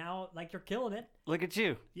now like you're killing it. Look at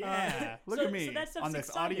you. Yeah. Look at me on this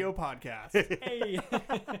exciting. audio podcast. Hey.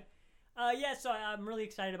 So I'm really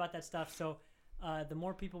excited about that stuff. So the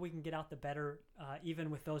more people we can get out, the better. Even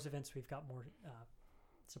with those events, we've got more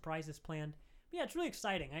surprises planned. But yeah, it's really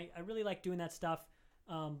exciting. I really like doing that stuff.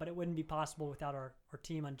 But it wouldn't be possible without our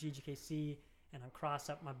team on GGKC and on Cross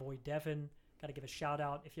Up, my boy Devin. Got to give a shout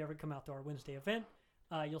out. If you ever come out to our Wednesday event,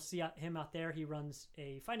 you'll see him out there. He runs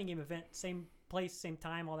a fighting game event, same place, same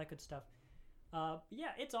time, all that good stuff.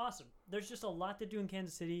 Yeah, it's awesome. There's just a lot to do in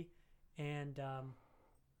Kansas City, and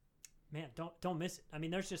man, don't miss it. I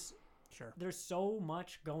mean, there's so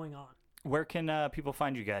much going on. Where can people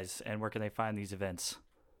find you guys, and where can they find these events?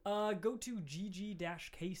 Go to gg-kc.com.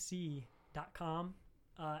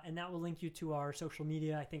 And that will link you to our social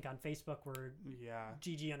media. I think on Facebook we're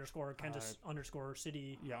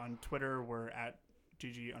GG_Kansas_city. Yeah, on Twitter we're at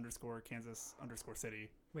GG_Kansas_city.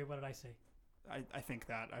 Wait, what did I say? I think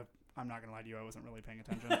that. I'm not going to lie to you. I wasn't really paying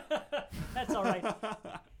attention. That's all right.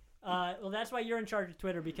 Well, that's why you're in charge of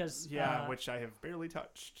Twitter because which I have barely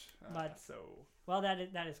touched. Well, that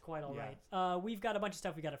is quite all Yeah. right. We've got a bunch of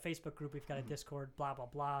stuff. We've got a Facebook group. We've got a Discord. Blah blah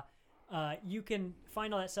blah. You can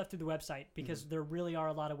find all that stuff through the website because there really are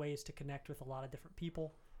a lot of ways to connect with a lot of different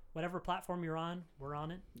people. Whatever platform you're on, we're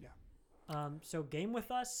on it. Yeah. So game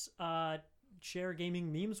with us. Share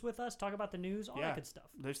gaming memes with us. Talk about the news. All that good stuff.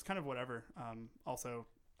 There's kind of whatever. Also,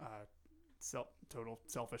 total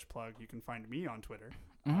selfish plug. You can find me on Twitter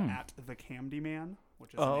at the Camdyman,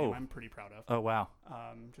 which is a name I'm pretty proud of. Oh wow.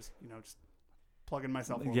 Just plugging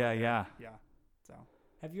myself. Over Yeah, there. yeah. Yeah. So.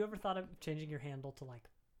 Have you ever thought of changing your handle to like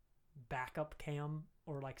backup cam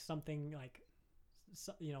or like something like,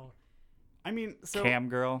 I mean, so Cam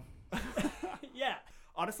girl. yeah.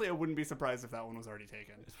 Honestly, I wouldn't be surprised if that one was already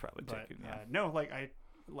taken. It's probably taken. Yeah. No,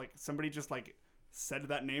 somebody just said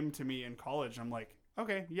that name to me in college. I'm like,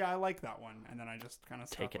 okay, yeah, I like that one, and then I just kind of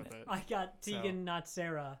stuck with it. I got Tegan, not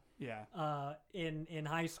Sarah. Yeah. In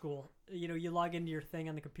high school, you log into your thing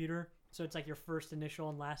on the computer, so it's like your first initial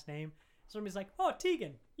and last name. Somebody's like, "Oh,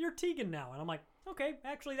 Tegan, you're Tegan now," and I'm like, "Okay,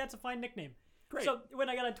 actually, that's a fine nickname." Great. So when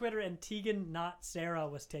I got on Twitter and Tegan, not Sarah,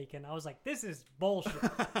 was taken, I was like, "This is bullshit.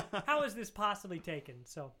 How is this possibly taken?"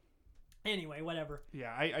 So, anyway, whatever.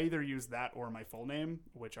 Yeah, I either use that or my full name,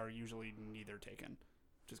 which are usually neither taken,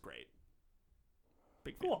 which is great.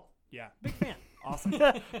 Big fan. Cool. Yeah. Big fan. Awesome. Big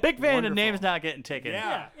fan Wonderful. of names not getting taken.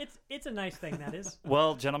 Yeah. It's a nice thing, that is.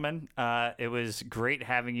 Well, gentlemen, it was great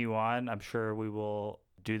having you on. I'm sure we will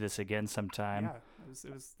do this again sometime. Yeah,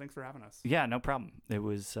 it was. Thanks for having us. Yeah, no problem. It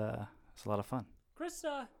was a lot of fun. Chris,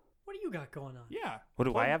 what do you got going on? Yeah. What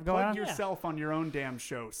do I have going on? Plug yourself on your own damn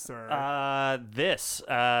show, sir.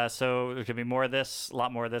 So there's gonna be more of this, a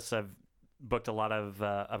lot more of this. I've booked a lot of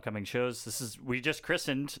upcoming shows. We just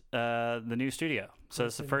christened the new studio, so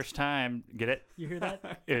it's the first time. Get it? You hear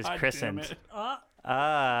that? It was God christened. damn it.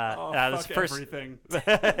 This Fuck first. everything.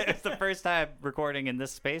 It's the first time recording in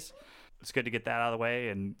this space. It's good to get that out of the way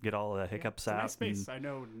and get all the hiccups It's a out. nice space. I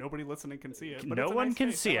know nobody listening can see it. But No it's a one nice can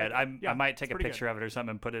space. see I it. like I might take a pretty picture of it or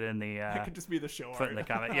something and put it in the It could just be the show put art. in the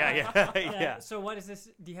comment. Yeah. So what is this?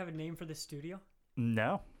 Do you have a name for this studio?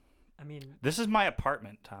 No, I mean, this is my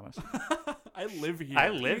apartment, Thomas. I live here. I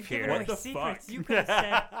live you're here. giving What away the secrets. fuck? You could have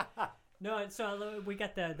said. No, so we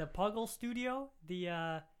got the Puggle studio.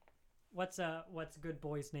 The what's good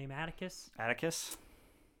boy's name? Atticus. Atticus.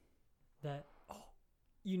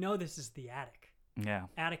 This is the attic. Yeah.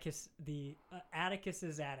 Atticus,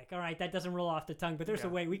 Atticus's attic. All right, that doesn't roll off the tongue, but there's a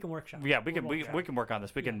way we can workshop. Yeah, we can work on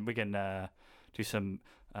this. We can do some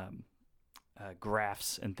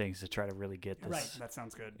graphs and things to try to really get this. Right. That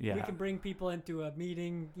sounds good. Yeah. We can bring people into a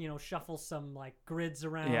meeting. Shuffle some like grids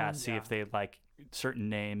around. Yeah. See if they like certain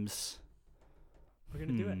names. We're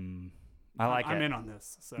gonna do it. I like it. I'm in on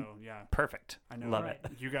this. So yeah. Perfect. I know. Love Right.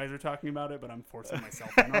 it. You guys are talking about it, but I'm forcing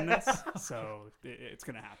myself in on this. So it's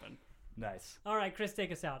gonna happen. Nice. All right, Chris,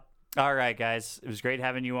 take us out. All right, guys. It was great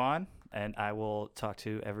having you on, and I will talk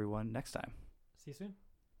to everyone next time. See you soon.